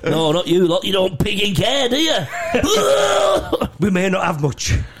 No, not you lot. You don't pig and care, do you? We may not have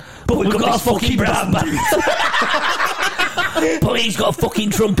much, but we've got a this fucking brass band. But he's got a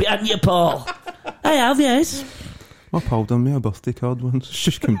fucking trumpet, hadn't you, Paul? I have, yes. My pal done me a birthday card once. It's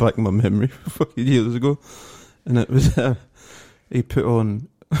just come back in my memory fucking years ago. And it was, he put on,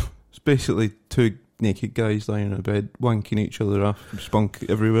 it's basically two naked guys lying in a bed, wanking each other off, spunk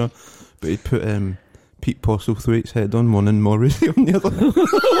everywhere. But he put Pete Postlethwaite's head on one and Morrissey on the other.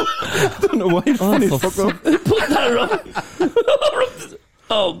 I don't know why. It's funny as fuck off. Put that wrong.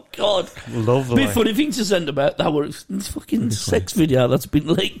 Oh, God. Lovely. Bit funny thing to send about that was this fucking sex video that's been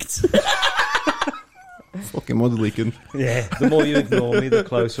leaked. Fucking mud leaking. Yeah, the more you ignore me, the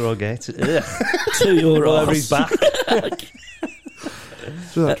closer I get. Ugh. To your All over arse. his back.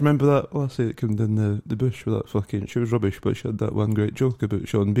 So that, remember that lassie that came down the bush with that fucking... She was rubbish, but she had that one great joke about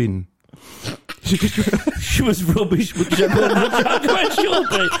Sean Bean. She was rubbish, but she I've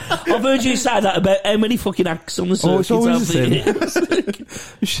heard you say that about how many fucking acts on the circuit. Oh, it's always the same.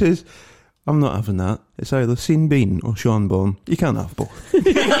 She says, I'm not having that. It's either Sean Bean or Sean Bourne. You can't have both.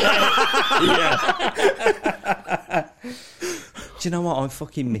 Yeah. Do you know what? I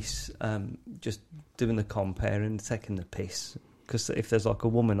fucking miss just doing the comparing, taking the piss. Because if there's like a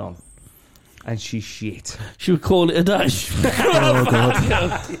woman on and she's shit. She would call it a dash. Oh,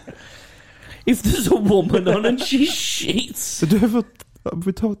 God. If there's a woman on and she shits. Did you ever...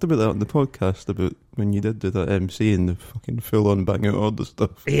 We talked about that on the podcast, about when you did do that MC and the fucking full-on bang out order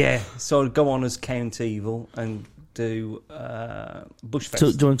stuff. Yeah, so I'd go on as Count Evil and do Bushfest. Do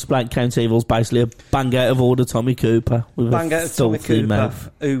you want to explain Count Evil's basically a bang out of order Tommy Cooper with Bang a out of Tommy filthy Cooper, mouth.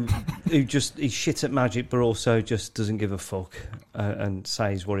 who just he's shit at magic, but also just doesn't give a fuck and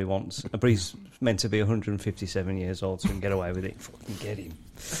says what he wants. But he's meant to be 157 years old, so he can get away with it. Fucking get him.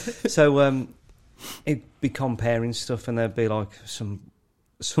 So he'd be comparing stuff, and there'd be like some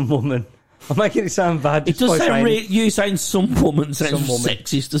woman. I'm making it sound bad. It does sound you saying some woman sounds Some woman.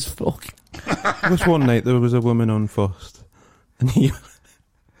 sexist as fuck. This one night there was a woman on first, and he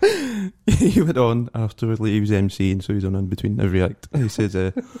went on after he was MCing, so he's on in between every act. He says,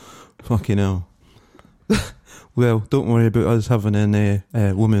 "Fucking hell." Well, don't worry about us having a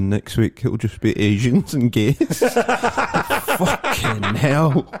woman next week. It'll just be Asians and gays. Fucking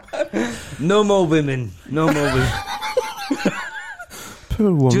hell. No more women. No more women.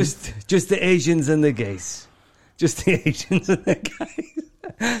 Poor woman. Just the Asians and the gays. Just the Asians and the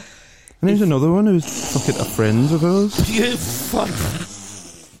gays. And there's another one who's fucking a friend of ours. You fuck.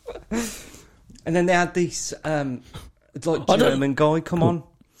 And then they had this like German guy come on,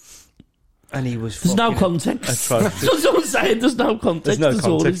 and he was. There's no fucking context. atrocious. That's what I'm saying. There's no context. There's no That's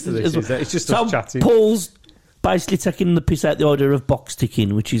all. context to this. Is there? It's just so us chatting. Paul's basically taking the piss out the idea of box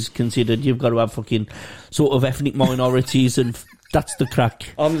ticking, which is considered you've got to have fucking sort of ethnic minorities, and that's the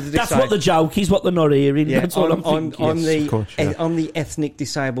crack. That's what the joke is. What they're not hearing. Yeah, that's all I'm thinking. I'm the ethnic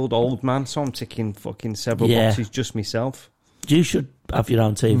disabled old man, so I'm ticking fucking several boxes just myself. You should have your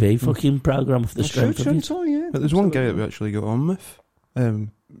own TV fucking programme for the strength of it. Yeah. But there's one guy that we actually got on with.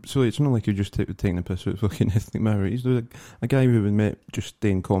 So it's not like you just taking the piss with fucking ethnic minorities. There's a guy who we met just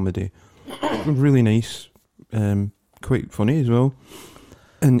doing comedy. Really nice. Quite funny as well.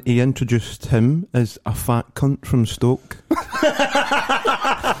 And he introduced him as a fat cunt from Stoke.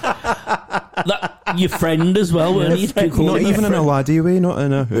 Your friend as well, weren't you? Not even in a laddie way, not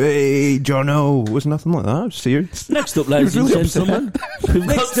in a, hey, Jono. It was nothing like that. I was serious. Next up, ladies and gentlemen.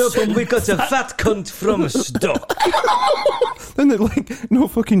 Next up, we've got a fat cunt from Stoke. Then they're like, no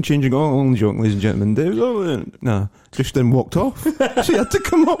fucking changing. Oh, only joking, ladies and gentlemen. Dave, nah, just then walked off. So he had to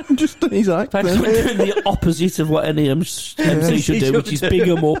come up and just do his act. Thanks for doing the opposite of what any MC should do, which is big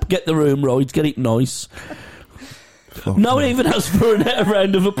them up, get the room right, get it nice. No one even asked for a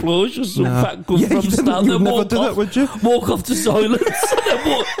round of applause. Just some fat gun from stand. You'd never do that, would you? Walk off to silence.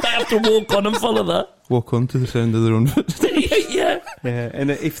 They have to walk on and follow that. Walk on to the sound of their own footsteps. Yeah.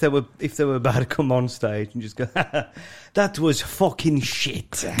 And if they were about to come on stage and just go, that was fucking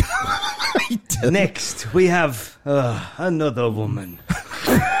shit. Next, we have another woman.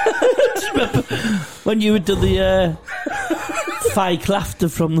 When you would do the fake laughter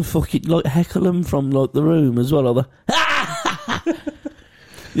from the fucking, like, heckle them from, like, the room as well, or the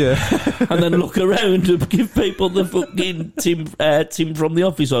yeah, and then look around and give people the fucking Tim from the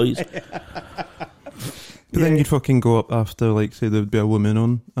Office eyes. But then you'd fucking go up after, like, say there'd be a woman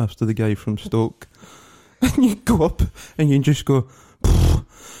on after the guy from Stoke, and you'd go up and you'd just go,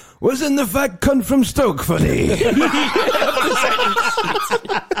 wasn't the fat cunt from Stoke funny?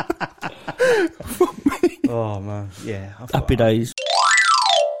 Oh man, yeah. Happy days.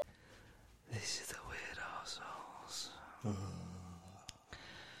 This is the Weird Arseholes.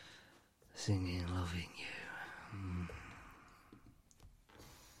 Singing, loving you.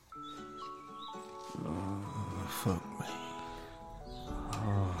 Oh, fuck me.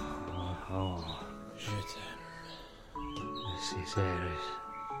 Oh. Je t'aime. This is Eris.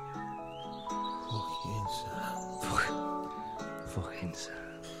 Fucking Sam.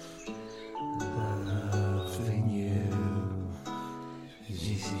 Loving you.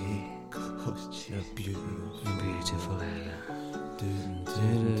 Easy. You're beautiful.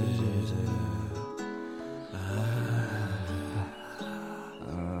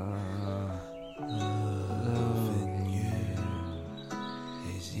 Loving you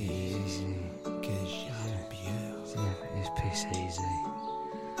is easy. Cause you're beautiful. Yeah, it's piss easy.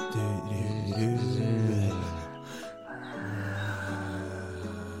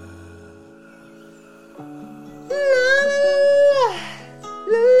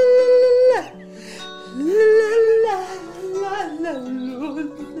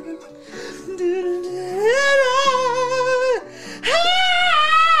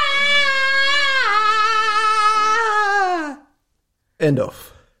 End off.